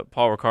them,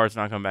 Paul Ricard's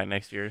not coming back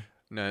next year.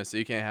 No, so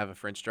you can't have a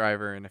French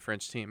driver and a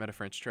French team at a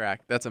French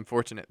track. That's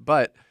unfortunate.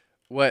 But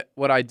what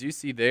I do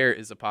see there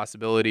is a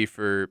possibility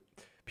for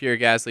Pierre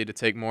Gasly to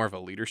take more of a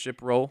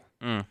leadership role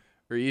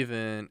or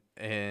even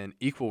an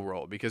equal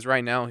role, because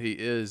right now he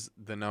is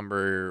the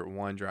number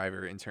 1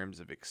 driver in terms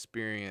of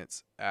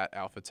experience at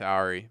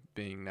AlphaTauri,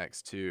 being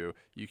next to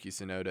Yuki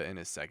Tsunoda in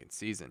his second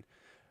season.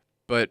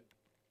 But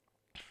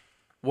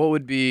what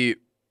would be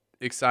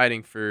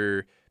exciting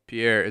for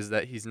Pierre is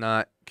that he's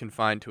not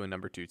confined to a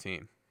number 2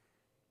 team.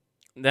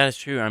 That is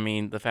true. I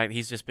mean, the fact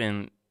he's just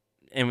been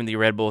in the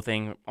Red Bull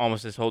thing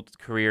almost his whole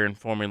career in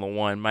Formula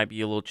One might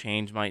be a little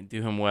change, might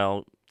do him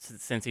well,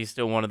 since he's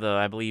still one of the,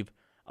 I believe,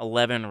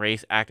 11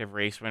 active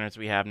race winners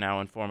we have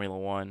now in Formula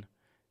One,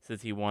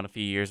 since he won a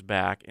few years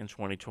back in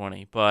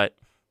 2020. But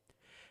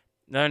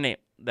another name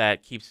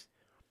that keeps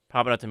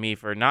popping up to me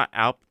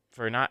I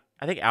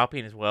think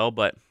Alpine as well,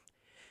 but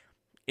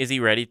is he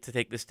ready to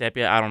take this step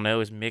yet? I don't know.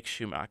 Is Mick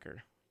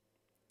Schumacher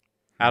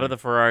out of the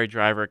Ferrari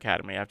driver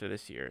academy after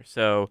this year?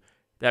 So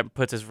that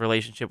puts his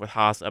relationship with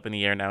Haas up in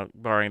the air now,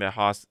 barring that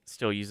Haas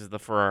still uses the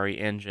Ferrari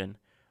engine.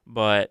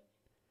 But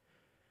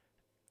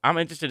I'm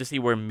interested to see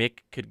where Mick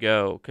could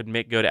go. Could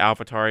Mick go to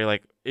AlphaTauri?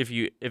 Like, if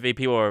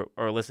people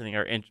are listening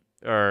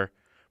or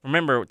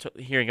remember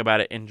hearing about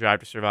it in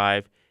Drive to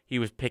Survive, he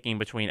was picking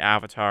between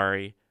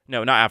AlphaTauri.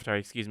 No, not AlphaTauri.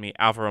 Excuse me,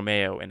 Alfa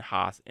Romeo and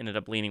Haas. Ended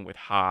up leaning with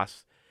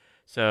Haas.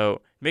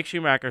 So Mick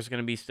Schumacher is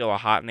going to be still a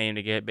hot name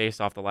to get based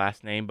off the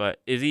last name.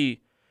 But do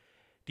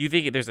you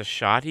think there's a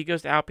shot he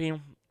goes to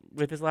Alpine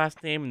with his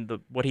last name and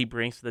what he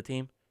brings to the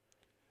team?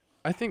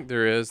 I think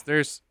there is.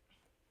 There's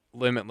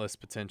limitless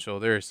potential.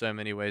 There are so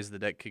many ways the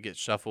deck could get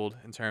shuffled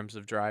in terms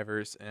of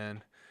drivers,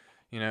 and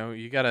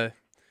the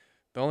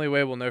only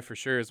way we'll know for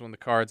sure is when the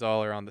cards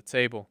all are on the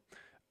table.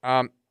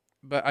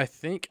 But I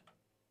think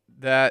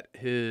that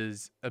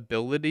his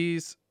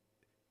abilities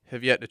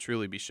have yet to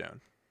truly be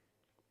shown.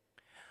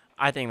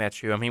 I think that's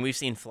true. I mean, we've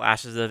seen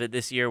flashes of it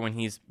this year when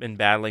he's been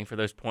battling for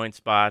those point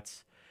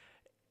spots.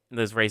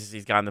 Those races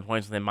he's gotten the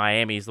points within.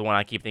 Miami is the one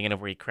I keep thinking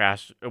of where he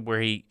crashed, where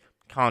he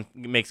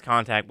makes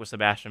contact with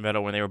Sebastian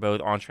Vettel when they were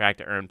both on track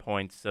to earn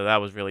points. So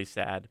that was really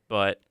sad.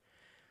 But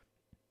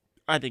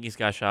I think he's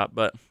got a shot.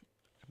 But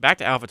back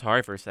to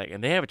AlphaTauri for a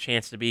second. They have a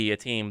chance to be a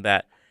team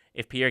that,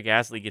 if Pierre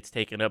Gasly gets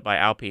taken up by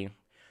Alpine,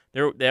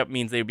 that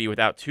means they would be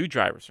without 2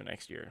 drivers for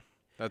next year.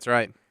 That's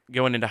right.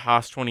 Going into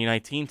Haas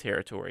 2019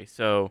 territory.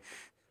 So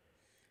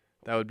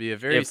That would be a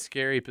very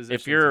scary If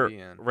position to you're be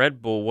in.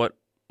 Red Bull, what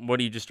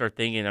do you just start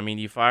thinking? I mean,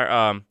 you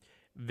fire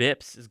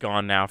Vips is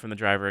gone now from the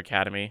driver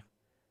academy,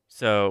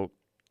 so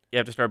you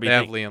have to start They being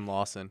have Liam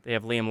Lawson. they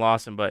have Liam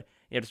Lawson, but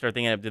you have to start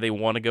thinking of, do they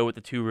want to go with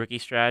the 2 rookie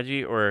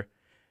strategy, or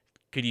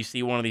could you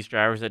see one of these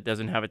drivers that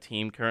doesn't have a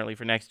team currently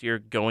for next year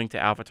going to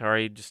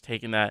AlphaTauri, just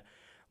taking that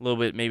little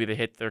bit, maybe to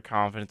hit their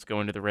confidence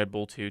going to the Red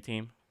Bull 2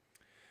 team?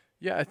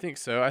 Yeah, I think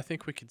so. I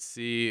think we could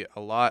see a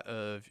lot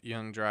of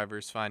young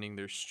drivers finding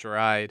their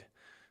stride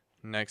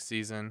next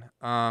season.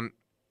 But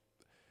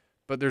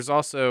there's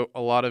also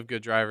a lot of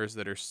good drivers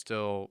that are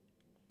still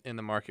in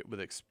the market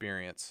with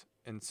experience,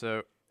 and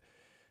so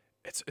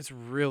it's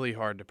really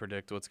hard to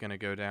predict what's going to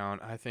go down.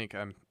 I think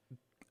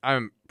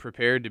I'm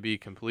prepared to be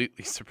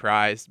completely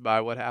surprised by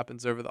what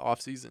happens over the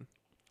offseason.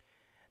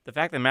 The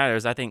fact of the matter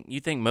is, I think you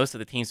think most of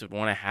the teams would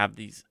want to have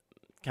these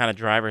kind of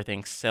driver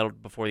things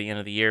settled before the end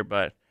of the year,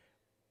 but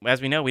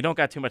as we know, we don't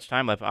got too much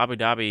time left. Abu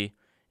Dhabi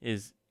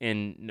is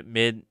in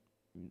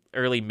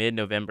early mid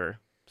November,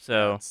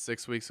 so It's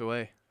 6 weeks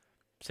away,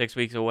 6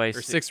 weeks away,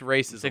 or 6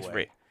 races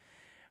away.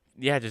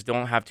 Yeah, just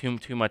don't have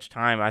too much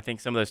time. I think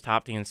some of those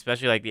top teams,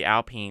 especially like the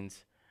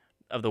Alpines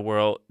of the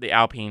world, the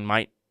Alpine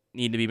might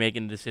need to be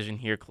making a decision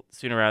here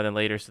sooner rather than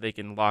later, so they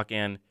can lock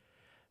in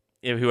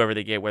whoever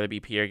they get, whether it be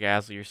Pierre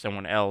Gasly or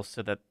someone else,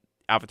 so that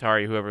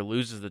AlphaTauri, whoever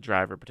loses the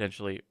driver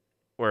potentially,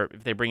 or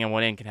if they bring in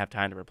one in, can have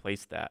time to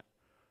replace that.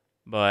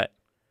 But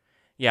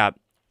yeah,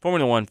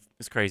 Formula One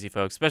is crazy,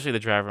 folks, especially the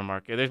driver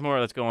market. There's more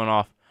that's going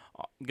on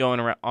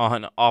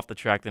off the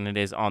track than it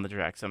is on the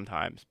track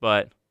sometimes,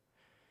 but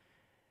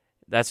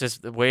that's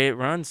just the way it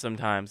runs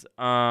sometimes.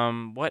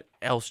 What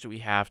else do we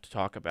have to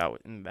talk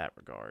about in that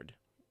regard?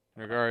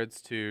 In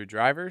regards to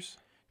drivers,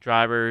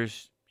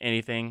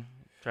 Anything?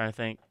 Trying to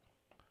think.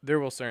 there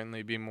will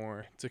certainly be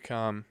more to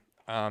come.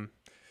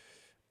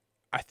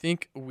 I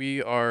think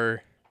we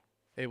are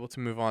able to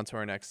move on to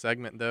our next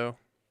segment, though.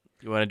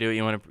 You want to do it?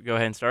 You want to go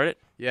ahead and start it?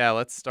 Yeah,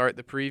 let's start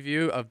the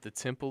preview of the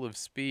Temple of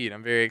Speed.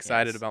 I'm very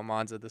excited Yes. about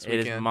Monza this It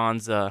weekend. is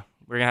Monza.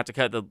 We're going to have to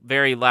cut the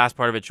very last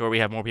part of it short. We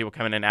have more people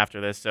coming in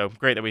after this, so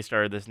great that we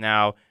started this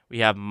now. We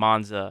have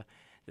Monza.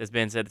 As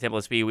Ben said, the Temple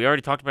of Speed. We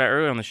already talked about it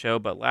earlier on the show,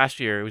 but last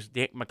year it was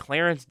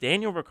McLaren's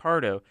Daniel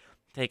Ricciardo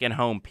taking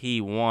home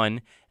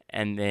P1,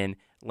 and then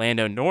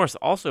Lando Norris,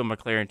 also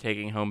McLaren,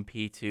 taking home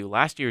P2.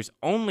 Last year's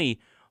only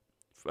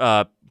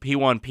P1,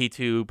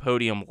 P2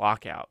 podium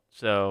lockout.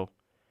 So,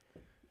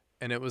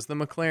 And it was the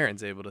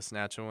McLarens able to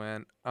snatch a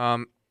win.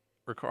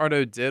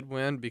 Ricciardo did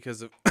win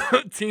because of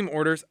team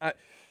orders.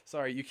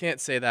 Sorry, you can't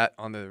say that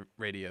on the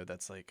radio.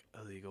 That's like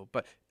illegal.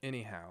 But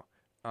anyhow,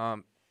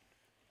 I'm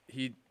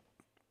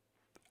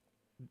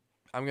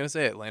gonna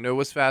say it. Lando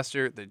was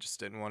faster. They just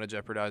didn't want to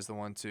jeopardize the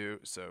 1-2.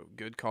 So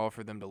good call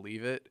for them to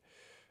leave it.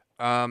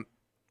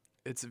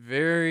 It's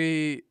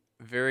very,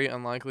 very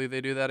unlikely they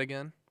do that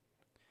again.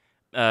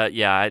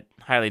 yeah, I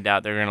highly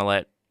doubt they're going to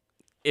let,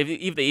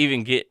 if they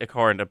even get a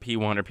car into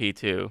P1 or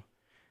P2,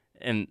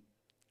 and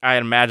I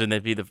imagine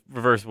that'd be the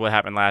reverse of what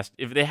happened last.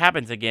 If it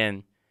happens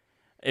again,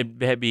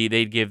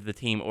 they'd give the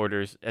team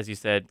orders, as you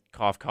said,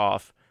 cough,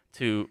 cough,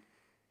 to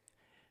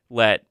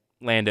let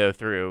Lando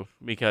through,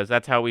 because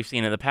that's how we've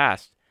seen in the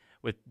past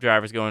with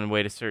drivers going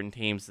away to certain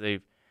teams.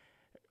 They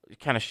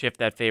kind of shift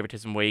that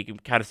favoritism way. You can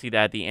kind of see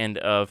that at the end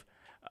of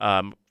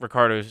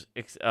Ricciardo's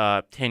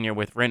tenure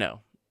with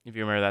Renault. If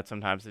you remember that,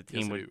 sometimes the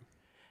team would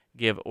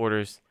give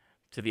orders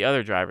to the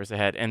other drivers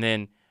ahead, and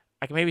then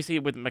I can maybe see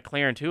it with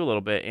McLaren too a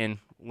little bit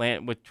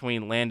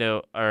between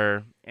Lando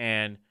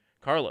and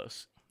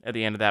Carlos at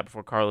the end of that,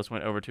 before Carlos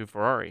went over to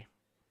Ferrari.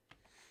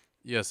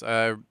 Yes,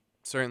 I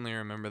certainly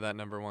remember that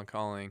number one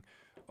calling.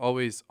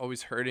 Always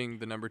hurting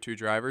the number two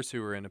drivers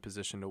who were in a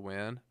position to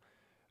win.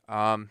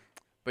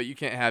 But you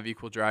can't have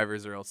equal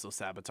drivers or else they'll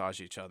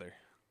sabotage each other.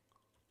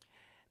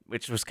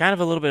 Which was kind of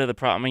a little bit of the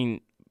problem. I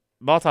mean,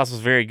 Bottas was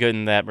very good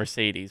in that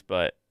Mercedes,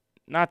 but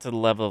not to the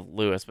level of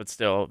Lewis, but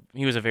still,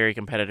 he was a very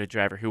competitive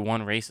driver who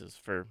won races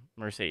for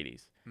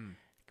Mercedes.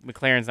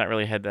 McLaren's not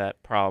really had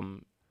that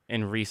problem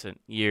in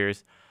recent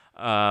years.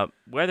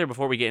 Weather,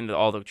 before we get into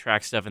all the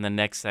track stuff in the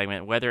next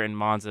segment, weather in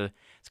Monza,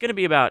 it's going to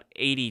be about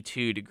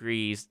 82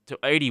 degrees to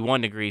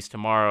 81 degrees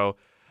tomorrow,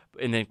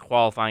 and then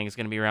qualifying is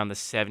going to be around the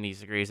 70s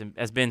degrees. And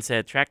as Ben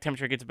said, track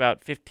temperature gets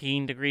about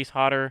 15 degrees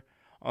hotter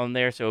on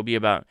there, so it'll be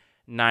about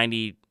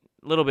 90,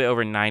 a little bit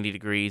over 90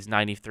 degrees,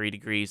 93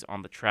 degrees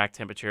on the track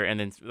temperature. And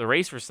then the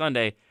race for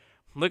Sunday,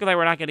 looking like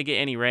we're not going to get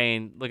any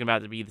rain, looking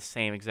about to be the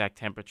same exact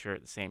temperature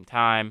at the same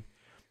time.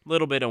 A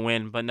little bit of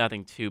wind, but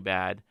nothing too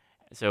bad.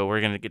 So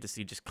we're going to get to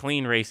see just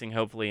clean racing,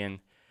 hopefully, and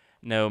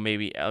no,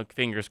 maybe,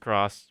 fingers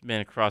crossed,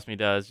 Ben cross me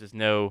does, just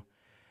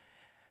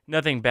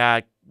nothing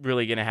bad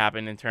really going to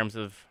happen in terms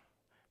of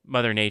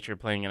Mother Nature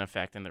playing an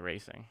effect in the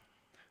racing.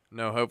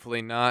 No,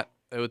 hopefully not.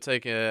 It would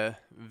take a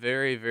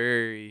very,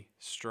 very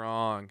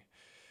strong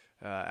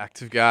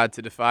act of God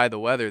to defy the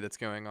weather that's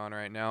going on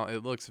right now.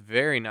 It looks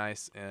very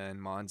nice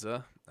in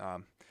Monza.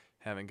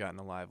 Haven't gotten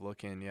a live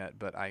look in yet,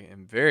 but I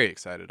am very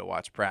excited to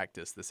watch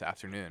practice this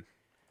afternoon.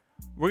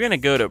 We're going to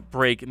go to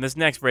break in this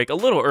next break a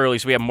little early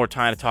so we have more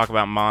time to talk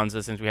about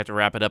Monza since we have to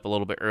wrap it up a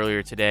little bit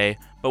earlier today.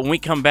 But when we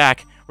come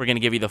back, we're going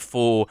to give you the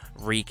full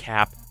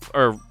recap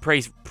or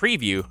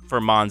preview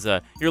for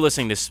Monza. You're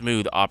listening to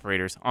Smooth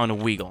Operators on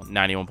Weagle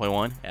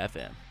 91.1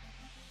 FM.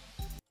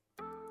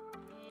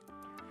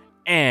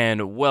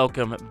 And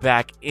welcome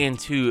back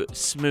into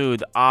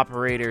Smooth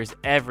Operators,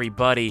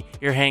 everybody.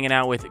 You're hanging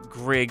out with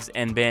Griggs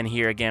and Ben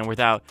here again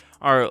without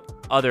our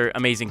other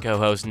amazing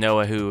co-host,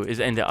 Noah, who is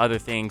into other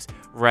things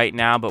right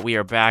now. But we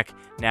are back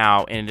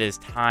now, and it is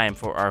time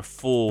for our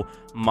full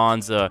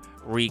Monza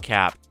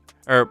recap,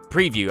 or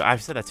preview.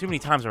 I've said that too many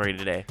times already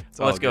today,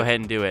 so let's go ahead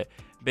and do it.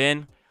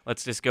 Ben,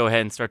 let's just go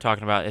ahead and start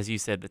talking about, as you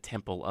said, the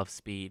Temple of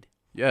Speed.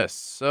 Yes,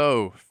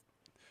 so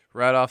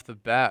right off the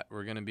bat,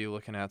 we're going to be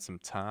looking at some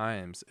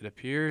times. It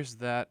appears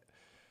that,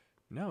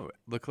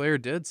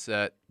 Leclerc did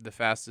set the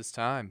fastest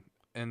time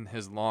in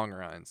his long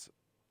runs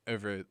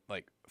over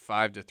like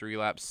 5 to 3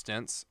 lap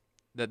stints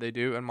that they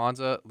do in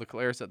Monza.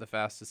 Leclerc set the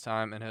fastest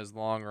time in his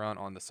long run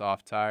on the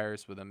soft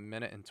tires with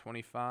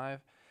 1:25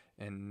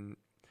 and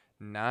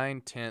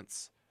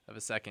 9/10 of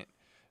a second.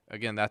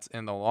 Again, that's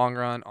in the long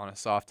run on a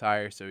soft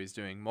tire, so he's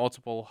doing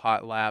multiple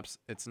hot laps.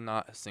 It's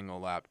not a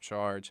single lap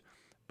charge,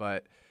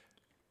 but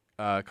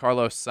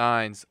Carlos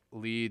Sainz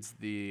leads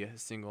the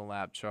single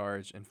lap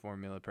charge in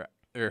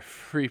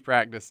free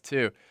practice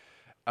too.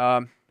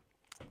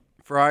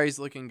 Ferrari's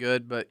looking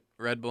good, but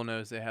Red Bull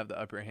knows they have the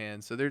upper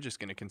hand, so they're just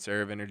going to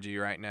conserve energy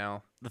right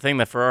now. The thing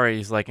that Ferrari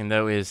is liking,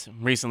 though, is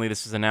recently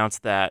this was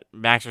announced that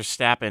Max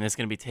Verstappen is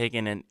going to be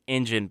taking an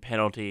engine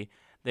penalty.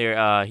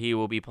 He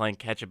will be playing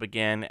catch-up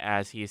again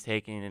as he is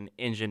taking an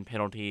engine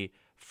penalty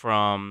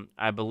from,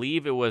 I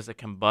believe it was a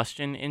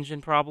combustion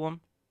engine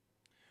problem.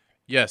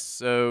 Yes,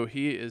 so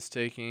he is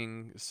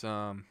taking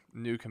some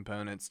new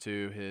components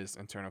to his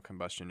internal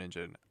combustion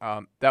engine.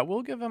 That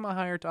will give him a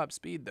higher top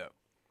speed, though.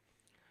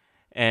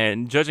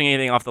 And judging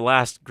anything off the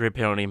last grid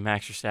penalty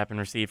Max Verstappen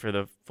received for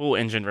the full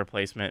engine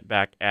replacement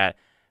back at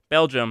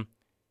Belgium,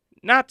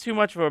 not too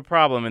much of a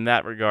problem in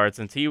that regard,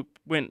 since he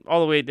went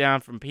all the way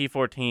down from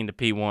P14 to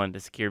P1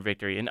 to secure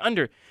victory. And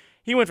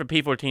he went from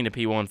P14 to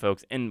P1,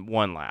 folks, in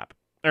 1 lap.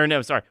 Or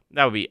no, sorry,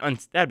 that'd be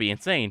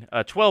insane.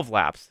 12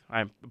 laps.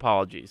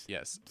 Apologies.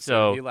 Yes.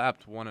 So he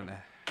lapped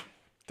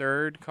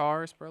 1.5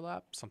 cars per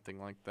lap, something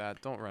like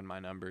that. Don't run my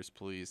numbers,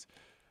 please.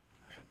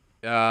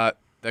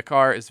 The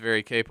car is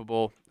very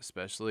capable,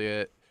 especially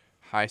at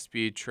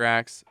high-speed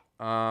tracks.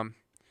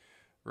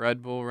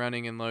 Red Bull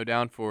running in low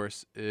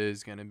downforce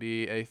is going to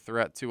be a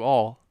threat to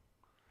all.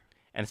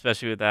 And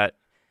especially with that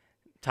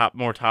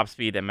more top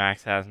speed that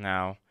Max has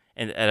now,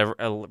 and at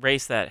a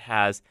race that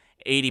has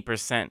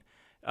 80%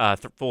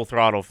 full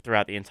throttle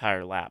throughout the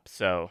entire lap.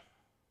 So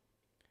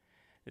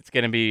it's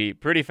going to be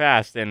pretty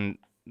fast, and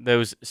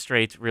those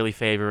straights really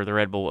favor the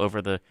Red Bull over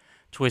the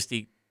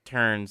twisty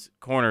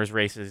corners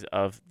races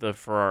of the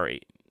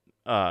Ferrari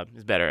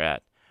is better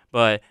at.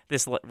 But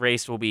this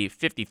race will be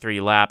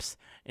 53 laps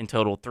in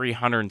total,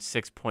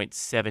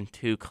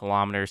 306.72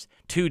 kilometers,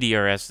 2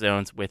 DRS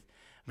zones with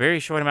very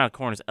short amount of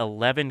corners,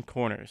 11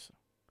 corners.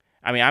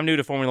 I mean, I'm new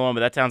to Formula One,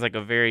 but that sounds like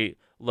a very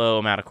low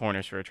amount of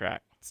corners for a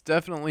track. It's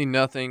definitely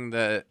nothing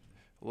that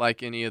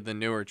like any of the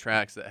newer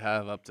tracks that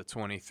have up to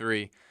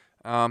 23.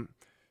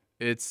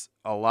 It's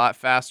a lot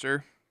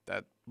faster.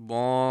 That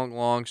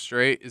long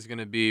straight is going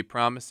to be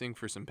promising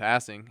for some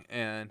passing,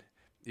 and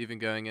even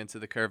going into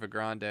the Curva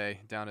Grande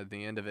down at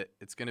the end of it,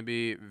 it's going to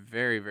be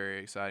very, very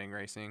exciting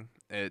racing.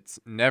 It's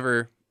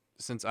never,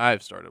 since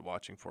I've started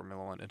watching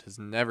Formula One, it has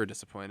never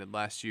disappointed.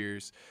 Last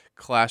year's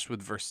clash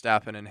with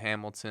Verstappen and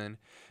Hamilton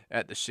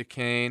at the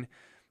chicane,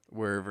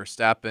 where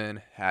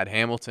Verstappen had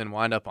Hamilton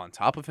wind up on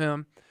top of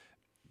him,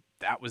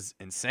 that was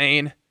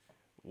insane.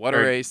 What a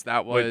race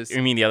that was.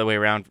 You mean the other way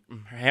around?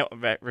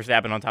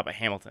 Verstappen on top of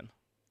Hamilton?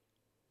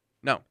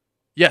 No.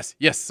 Yes,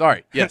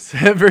 sorry. Yes,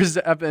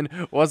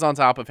 Verstappen was on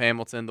top of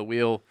Hamilton. The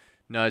wheel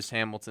nudged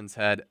Hamilton's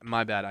head.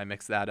 My bad, I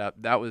mixed that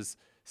up. That was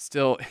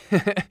still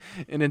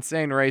an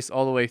insane race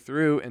all the way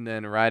through, and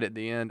then right at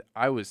the end,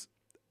 I was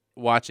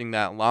watching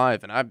that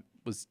live, and I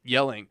was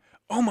yelling,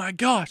 "Oh my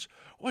gosh,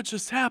 what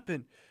just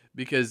happened?"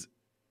 Because,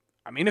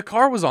 I mean, a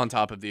car was on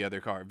top of the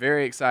other car.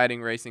 Very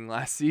exciting racing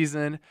last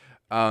season.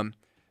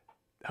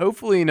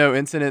 Hopefully no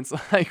incidents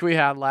like we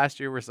had last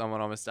year where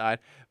someone almost died,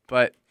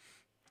 but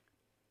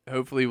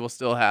hopefully we'll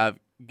still have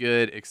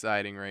good,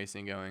 exciting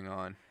racing going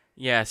on.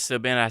 Yeah. So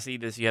Ben, I see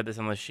this. You had this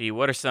on the sheet.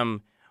 What are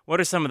some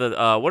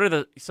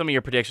of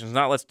your predictions?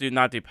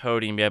 Not do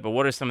podium yet, but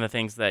what are some of the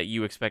things that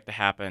you expect to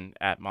happen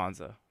at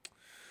Monza?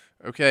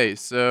 Okay,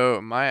 so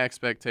my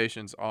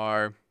expectations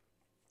are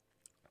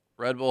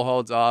Red Bull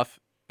holds off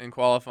in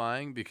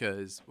qualifying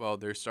because, well,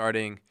 they're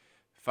starting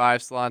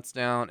 5 slots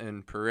down,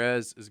 and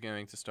Perez is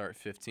going to start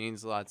 15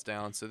 slots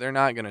down, so they're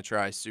not going to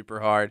try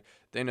super hard.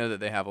 They know that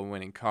they have a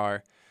winning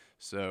car.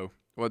 So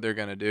what they're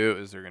going to do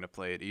is they're going to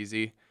play it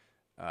easy,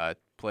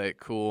 play it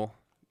cool.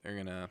 They're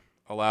going to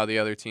allow the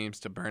other teams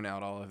to burn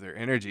out all of their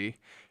energy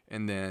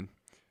and then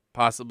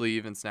possibly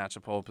even snatch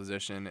a pole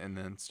position and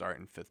then start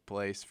in 5th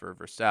place for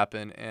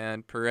Verstappen.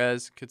 And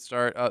Perez could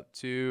start up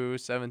to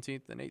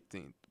 17th and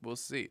 18th. We'll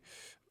see.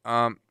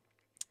 So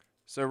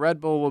Red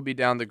Bull will be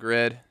down the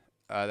grid.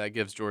 That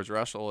gives George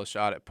Russell a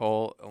shot at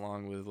pole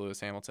along with Lewis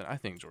Hamilton. I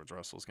think George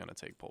Russell's going to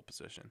take pole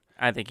position.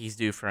 I think he's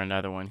due for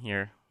another one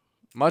here.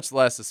 Much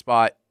less a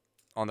spot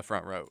on the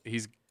front row.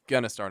 He's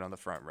going to start on the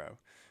front row.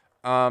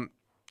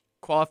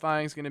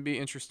 Qualifying is going to be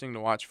interesting to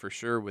watch for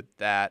sure with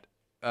that.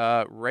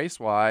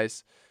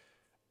 Race-wise,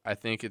 I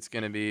think it's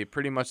going to be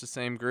pretty much the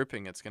same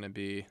grouping. It's going to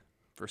be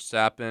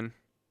Verstappen,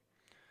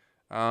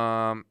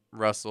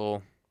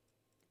 Russell,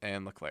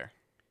 and Leclerc.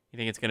 You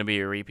think it's going to be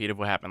a repeat of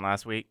what happened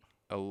last week?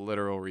 A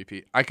literal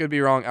repeat. I could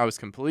be wrong. I was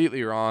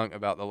completely wrong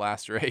about the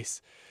last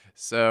race.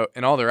 So,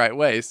 in all the right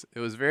ways, it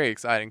was very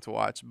exciting to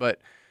watch. But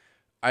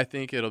I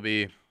think it'll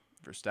be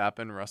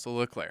Verstappen, Russell,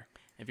 Leclerc.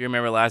 If you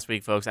remember last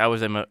week, folks, I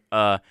was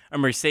a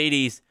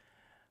Mercedes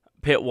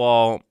pit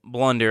wall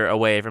blunder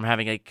away from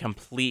having a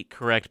complete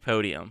correct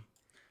podium.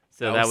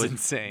 So that was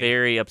insane.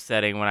 Very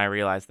upsetting when I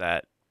realized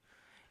that.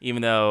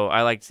 Even though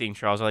I liked seeing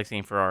Charles, I like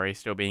seeing Ferrari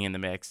still being in the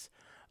mix.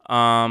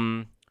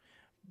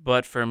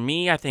 But for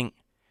me, I think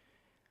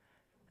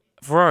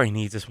Ferrari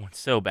needs this one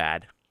so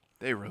bad.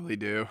 They really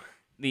do.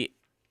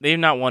 They've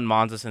not won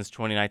Monza since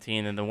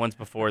 2019, and the ones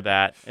before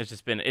that,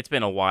 it's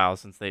been a while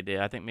since they did.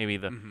 I think maybe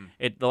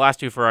the last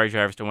two Ferrari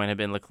drivers to win have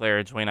been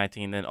Leclerc in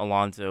 2019, then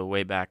Alonso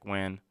way back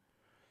when.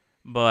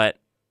 But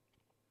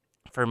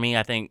for me,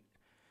 I think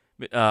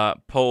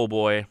pole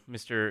boy,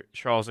 Mr.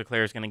 Charles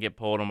Leclerc is going to get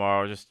pole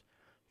tomorrow.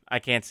 I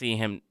can't see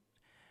him.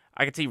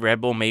 I could see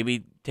Red Bull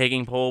maybe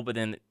taking pole, but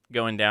then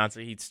going down so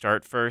he'd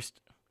start first.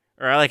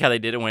 Or I like how they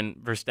did it when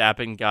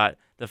Verstappen got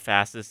the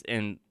fastest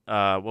in,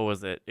 what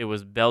was it? It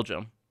was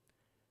Belgium.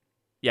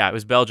 Yeah, it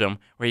was Belgium,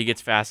 where he gets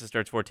fastest,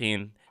 starts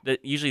 14.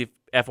 Usually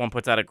F1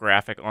 puts out a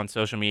graphic on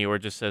social media where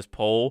it just says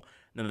pole,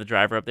 and then the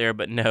driver up there,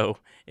 but no,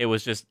 it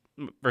was just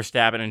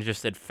Verstappen and it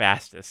just said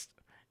fastest.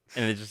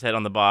 And it just said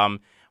on the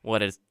bottom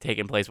what has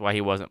taken place, why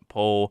he wasn't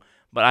pole.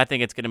 But I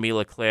think it's going to be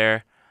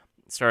Leclerc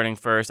starting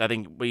first. I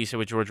think what you said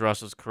with George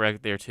Russell is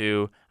correct there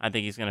too. I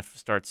think he's going to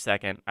start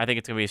second. I think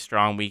it's going to be a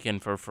strong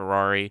weekend for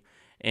Ferrari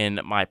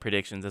in my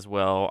predictions as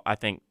well. I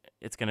think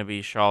it's going to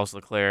be Charles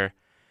Leclerc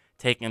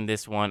taking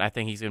this one. I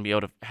think he's going to be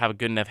able to have a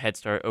good enough head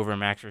start over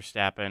Max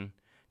Verstappen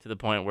to the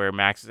point where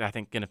Max is, I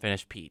think, going to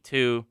finish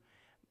P2.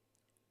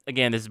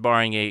 Again, this is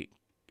barring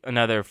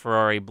another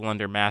Ferrari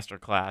blunder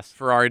masterclass.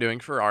 Ferrari doing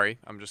Ferrari.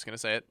 I'm just going to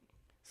say it.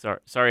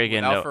 Sorry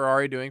again. Without no.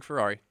 Ferrari doing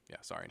Ferrari. Yeah,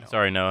 sorry, no.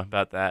 Sorry, Noah,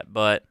 about that.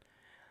 But,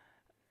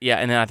 yeah,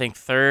 and then I think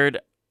third,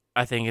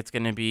 I think it's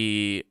going to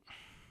be,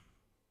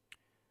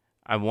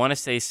 I want to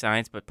say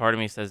Sainz, but part of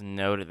me says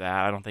no to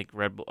that. I don't think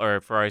Red Bull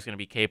or Ferrari's going to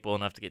be capable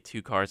enough to get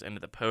two cars into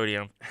the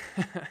podium.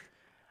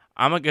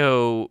 I'm gonna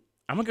go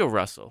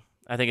Russell.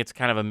 I think it's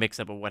kind of a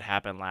mix-up of what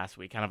happened last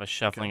week, kind of a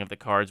shuffling of the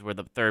cards where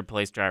the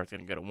third-place driver is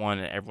going to go to one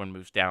and everyone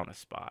moves down a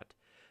spot.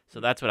 So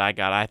that's what I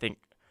got. I think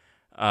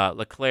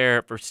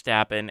Leclerc,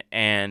 Verstappen,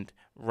 and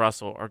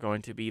Russell are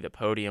going to be the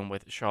podium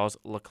with Charles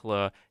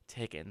Leclerc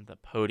taking the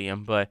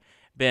podium. But,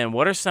 Ben,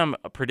 what are some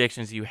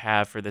predictions you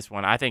have for this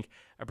one? I think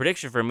a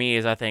prediction for me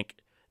is I think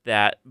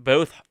that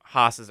both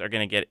Haas's are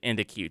going to get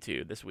into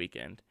Q2 this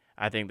weekend.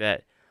 I think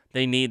that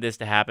they need this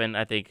to happen.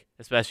 I think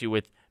especially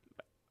with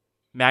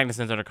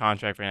Magnussen's under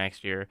contract for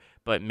next year,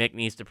 but Mick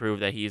needs to prove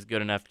that he's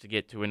good enough to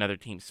get to another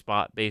team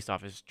spot based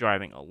off his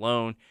driving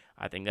alone.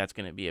 I think that's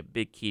going to be a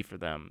big key for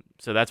them.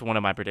 So that's one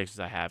of my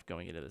predictions I have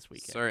going into this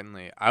weekend.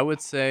 Certainly. I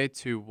would say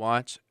to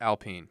watch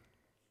Alpine.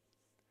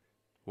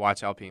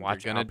 Watch Alpine.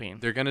 Alpine.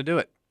 They're going to do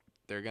it.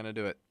 They're going to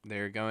do it.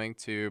 They're going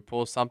to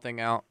pull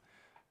something out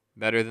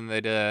better than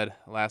they did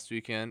last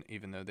weekend,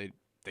 even though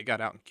they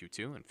got out in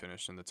Q2 and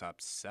finished in the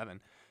top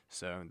 7.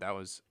 So that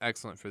was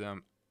excellent for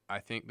them. I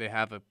think they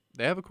have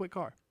a quick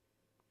car.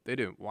 They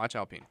do. Watch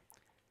Alpine.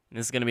 And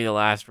this is going to be the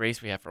last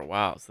race we have for a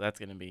while, so that's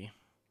going to be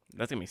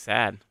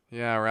sad.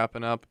 Yeah,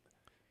 wrapping up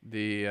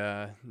the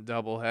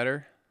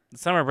doubleheader. The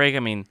summer break, I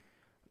mean,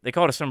 they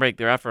call it a summer break.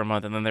 They're out for a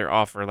month, and then they're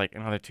off for like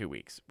another 2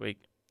 weeks.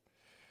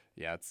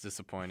 Yeah, it's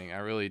disappointing. I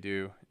really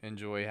do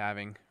enjoy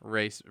having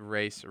race.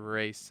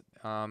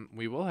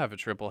 We will have a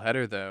triple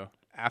header, though,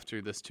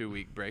 after this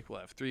 2-week break.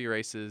 We'll have 3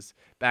 races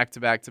back to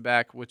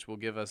back, which will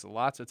give us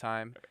lots of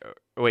time.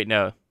 Wait,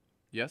 no.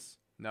 Yes?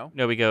 No?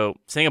 No, we go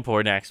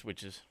Singapore next,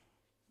 which is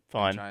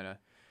fun. China.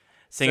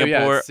 Singapore.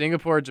 So, yeah,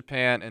 Singapore,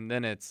 Japan, and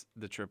then it's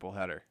the triple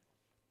header.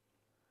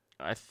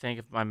 I think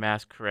if my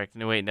math's correct.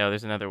 No, wait, no,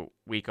 there's another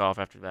week off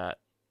after that.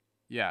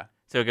 Yeah.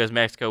 So it goes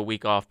Mexico,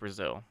 week off,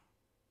 Brazil.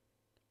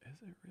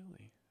 Is it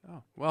really?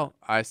 Oh, well,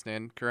 I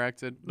stand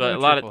corrected.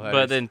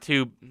 But then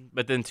two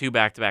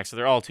back to back. So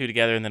they're all 2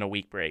 together and then a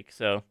week break.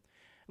 So at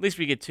least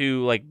we get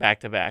 2 like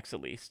back to backs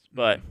at least.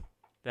 But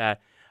that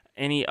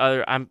any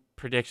other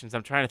predictions,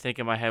 I'm trying to think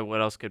in my head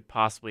what else could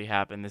possibly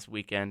happen this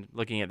weekend.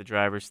 Looking at the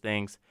drivers'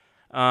 things,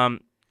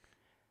 Aston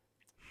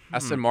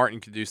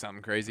Martin could do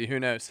something crazy. Who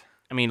knows?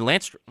 I mean,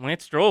 Lance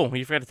Stroll.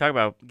 We forgot to talk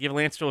about. Give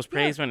Lance Stroll his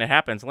praise when it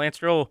happens. Lance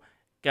Stroll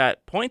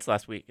got points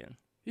last weekend.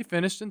 He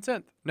finished in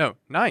 10th. No,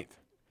 9th.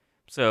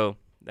 So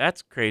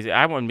that's crazy.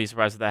 I wouldn't be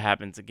surprised if that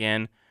happens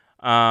again.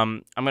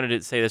 I'm going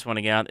to say this one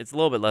again. It's a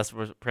little bit less of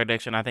a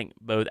prediction. I think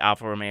both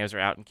Alfa Romeos are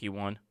out in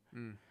Q1.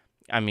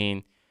 I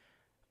mean,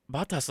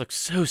 Bottas looked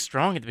so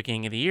strong at the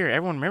beginning of the year.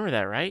 Everyone remember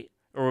that, right?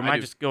 Or am I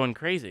just going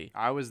crazy?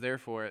 I was there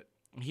for it.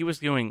 He was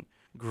doing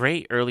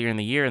great earlier in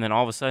the year, and then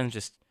all of a sudden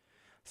just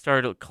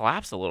started to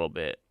collapse a little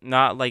bit.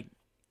 Not like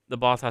the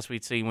Bottas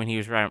we'd see when he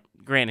was driving.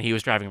 Granted, he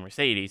was driving a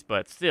Mercedes,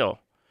 but still,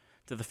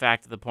 to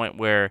the point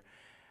where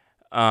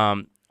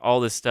all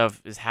this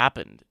stuff has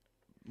happened,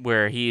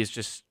 where he is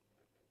just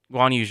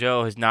Guan Yu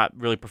Zhou has not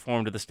really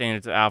performed to the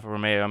standards of Alfa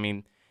Romeo. I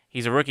mean,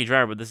 he's a rookie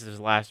driver, but this is his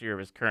last year of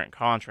his current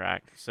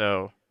contract.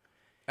 So,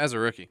 as a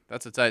rookie,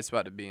 that's a tight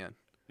spot to be in.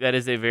 That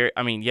is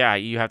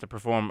you have to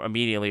perform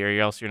immediately, or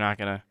else you're not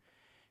gonna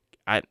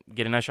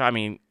get another shot. I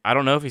mean, I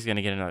don't know if he's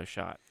gonna get another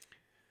shot.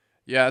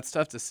 Yeah, it's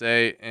tough to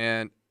say,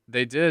 and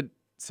they did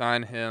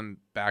sign him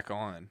back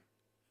on.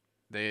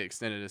 They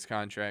extended his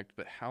contract,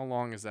 but how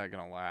long is that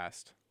gonna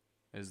last?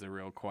 Is the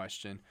real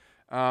question.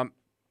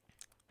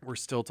 We're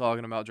still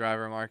talking about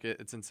driver market.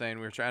 It's insane.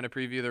 We were trying to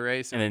preview the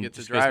race and then we get to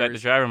just goes back drivers.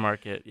 to driver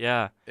market.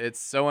 Yeah, it's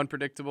so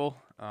unpredictable.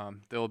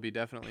 There will be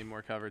definitely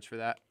more coverage for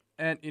that.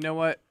 And you know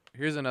what?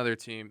 Here's another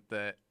team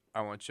that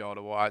I want y'all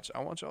to watch.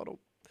 I'm gonna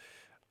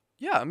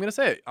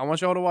say it. I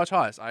want y'all to watch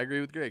Haas. I agree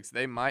with Griggs.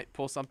 They might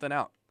pull something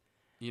out.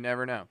 You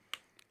never know.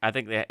 I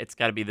think that it's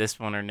got to be this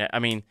one or I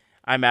mean,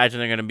 I imagine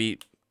they're gonna be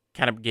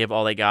kind of give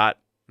all they got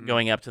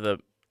going up to the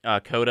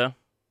Coda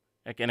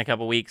in a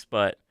couple weeks,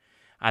 but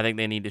I think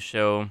they need to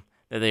show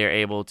that they are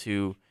able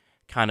to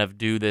kind of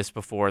do this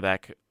before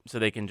that, so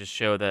they can just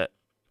show that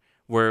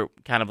we're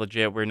kind of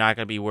legit. We're not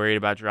going to be worried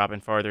about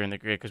dropping farther in the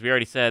grid, because we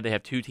already said they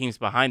have two teams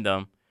behind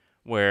them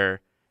where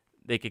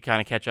they could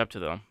kind of catch up to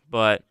them.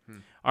 But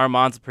our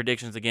Monza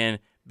predictions, again,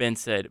 Ben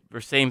said,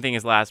 same thing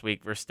as last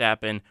week,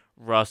 Verstappen,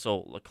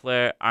 Russell,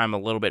 Leclerc. I'm a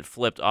little bit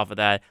flipped off of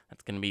that.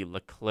 That's going to be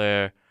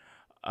Leclerc,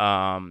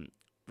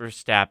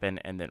 Verstappen,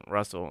 and then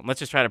Russell. Let's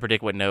just try to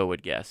predict what Noah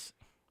would guess.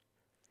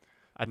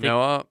 I think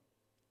Noah,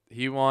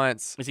 he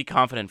wants... Is he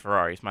confident in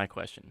Ferrari is my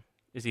question.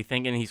 Is he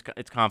thinking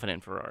it's confident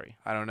in Ferrari?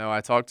 I don't know.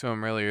 I talked to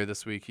him earlier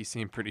this week. He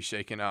seemed pretty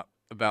shaken up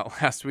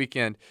about last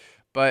weekend.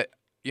 But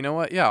you know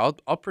what? Yeah,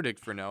 I'll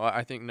predict for Noah.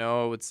 I think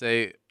Noah would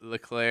say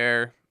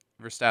Leclerc,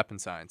 Verstappen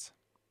signs.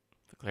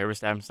 Leclerc,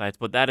 Verstappen signs.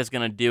 But that is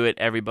going to do it,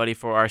 everybody,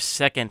 for our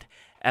second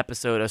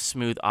episode of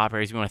Smooth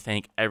Operators. We want to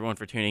thank everyone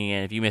for tuning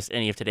in. If you missed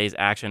any of today's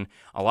action,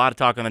 a lot of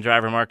talk on the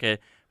driver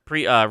market,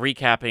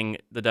 recapping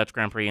the Dutch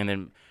Grand Prix, and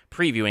then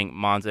previewing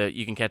Monza.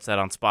 You can catch that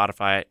on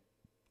Spotify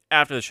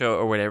after the show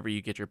or whatever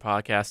you get your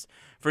podcast.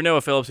 For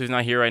Noah Phillips, who's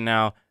not here right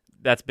now,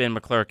 that's Ben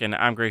McClurkin.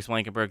 I'm Griggs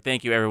Blankenberg.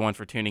 Thank you, everyone,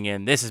 for tuning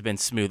in. This has been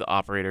Smooth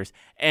Operators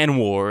and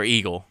War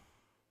Eagle.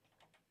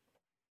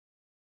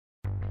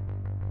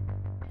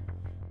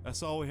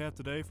 That's all we have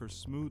today for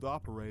Smooth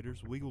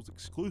Operators, Weagle's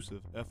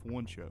exclusive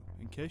F1 show.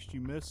 In case you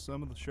missed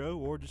some of the show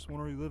or just want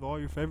to relive all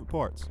your favorite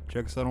parts,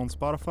 check us out on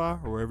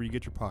Spotify or wherever you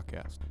get your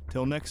podcast.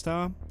 Till next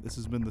time, this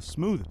has been the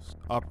smoothest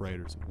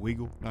operators of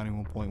Weagle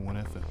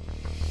 91.1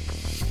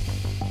 FM.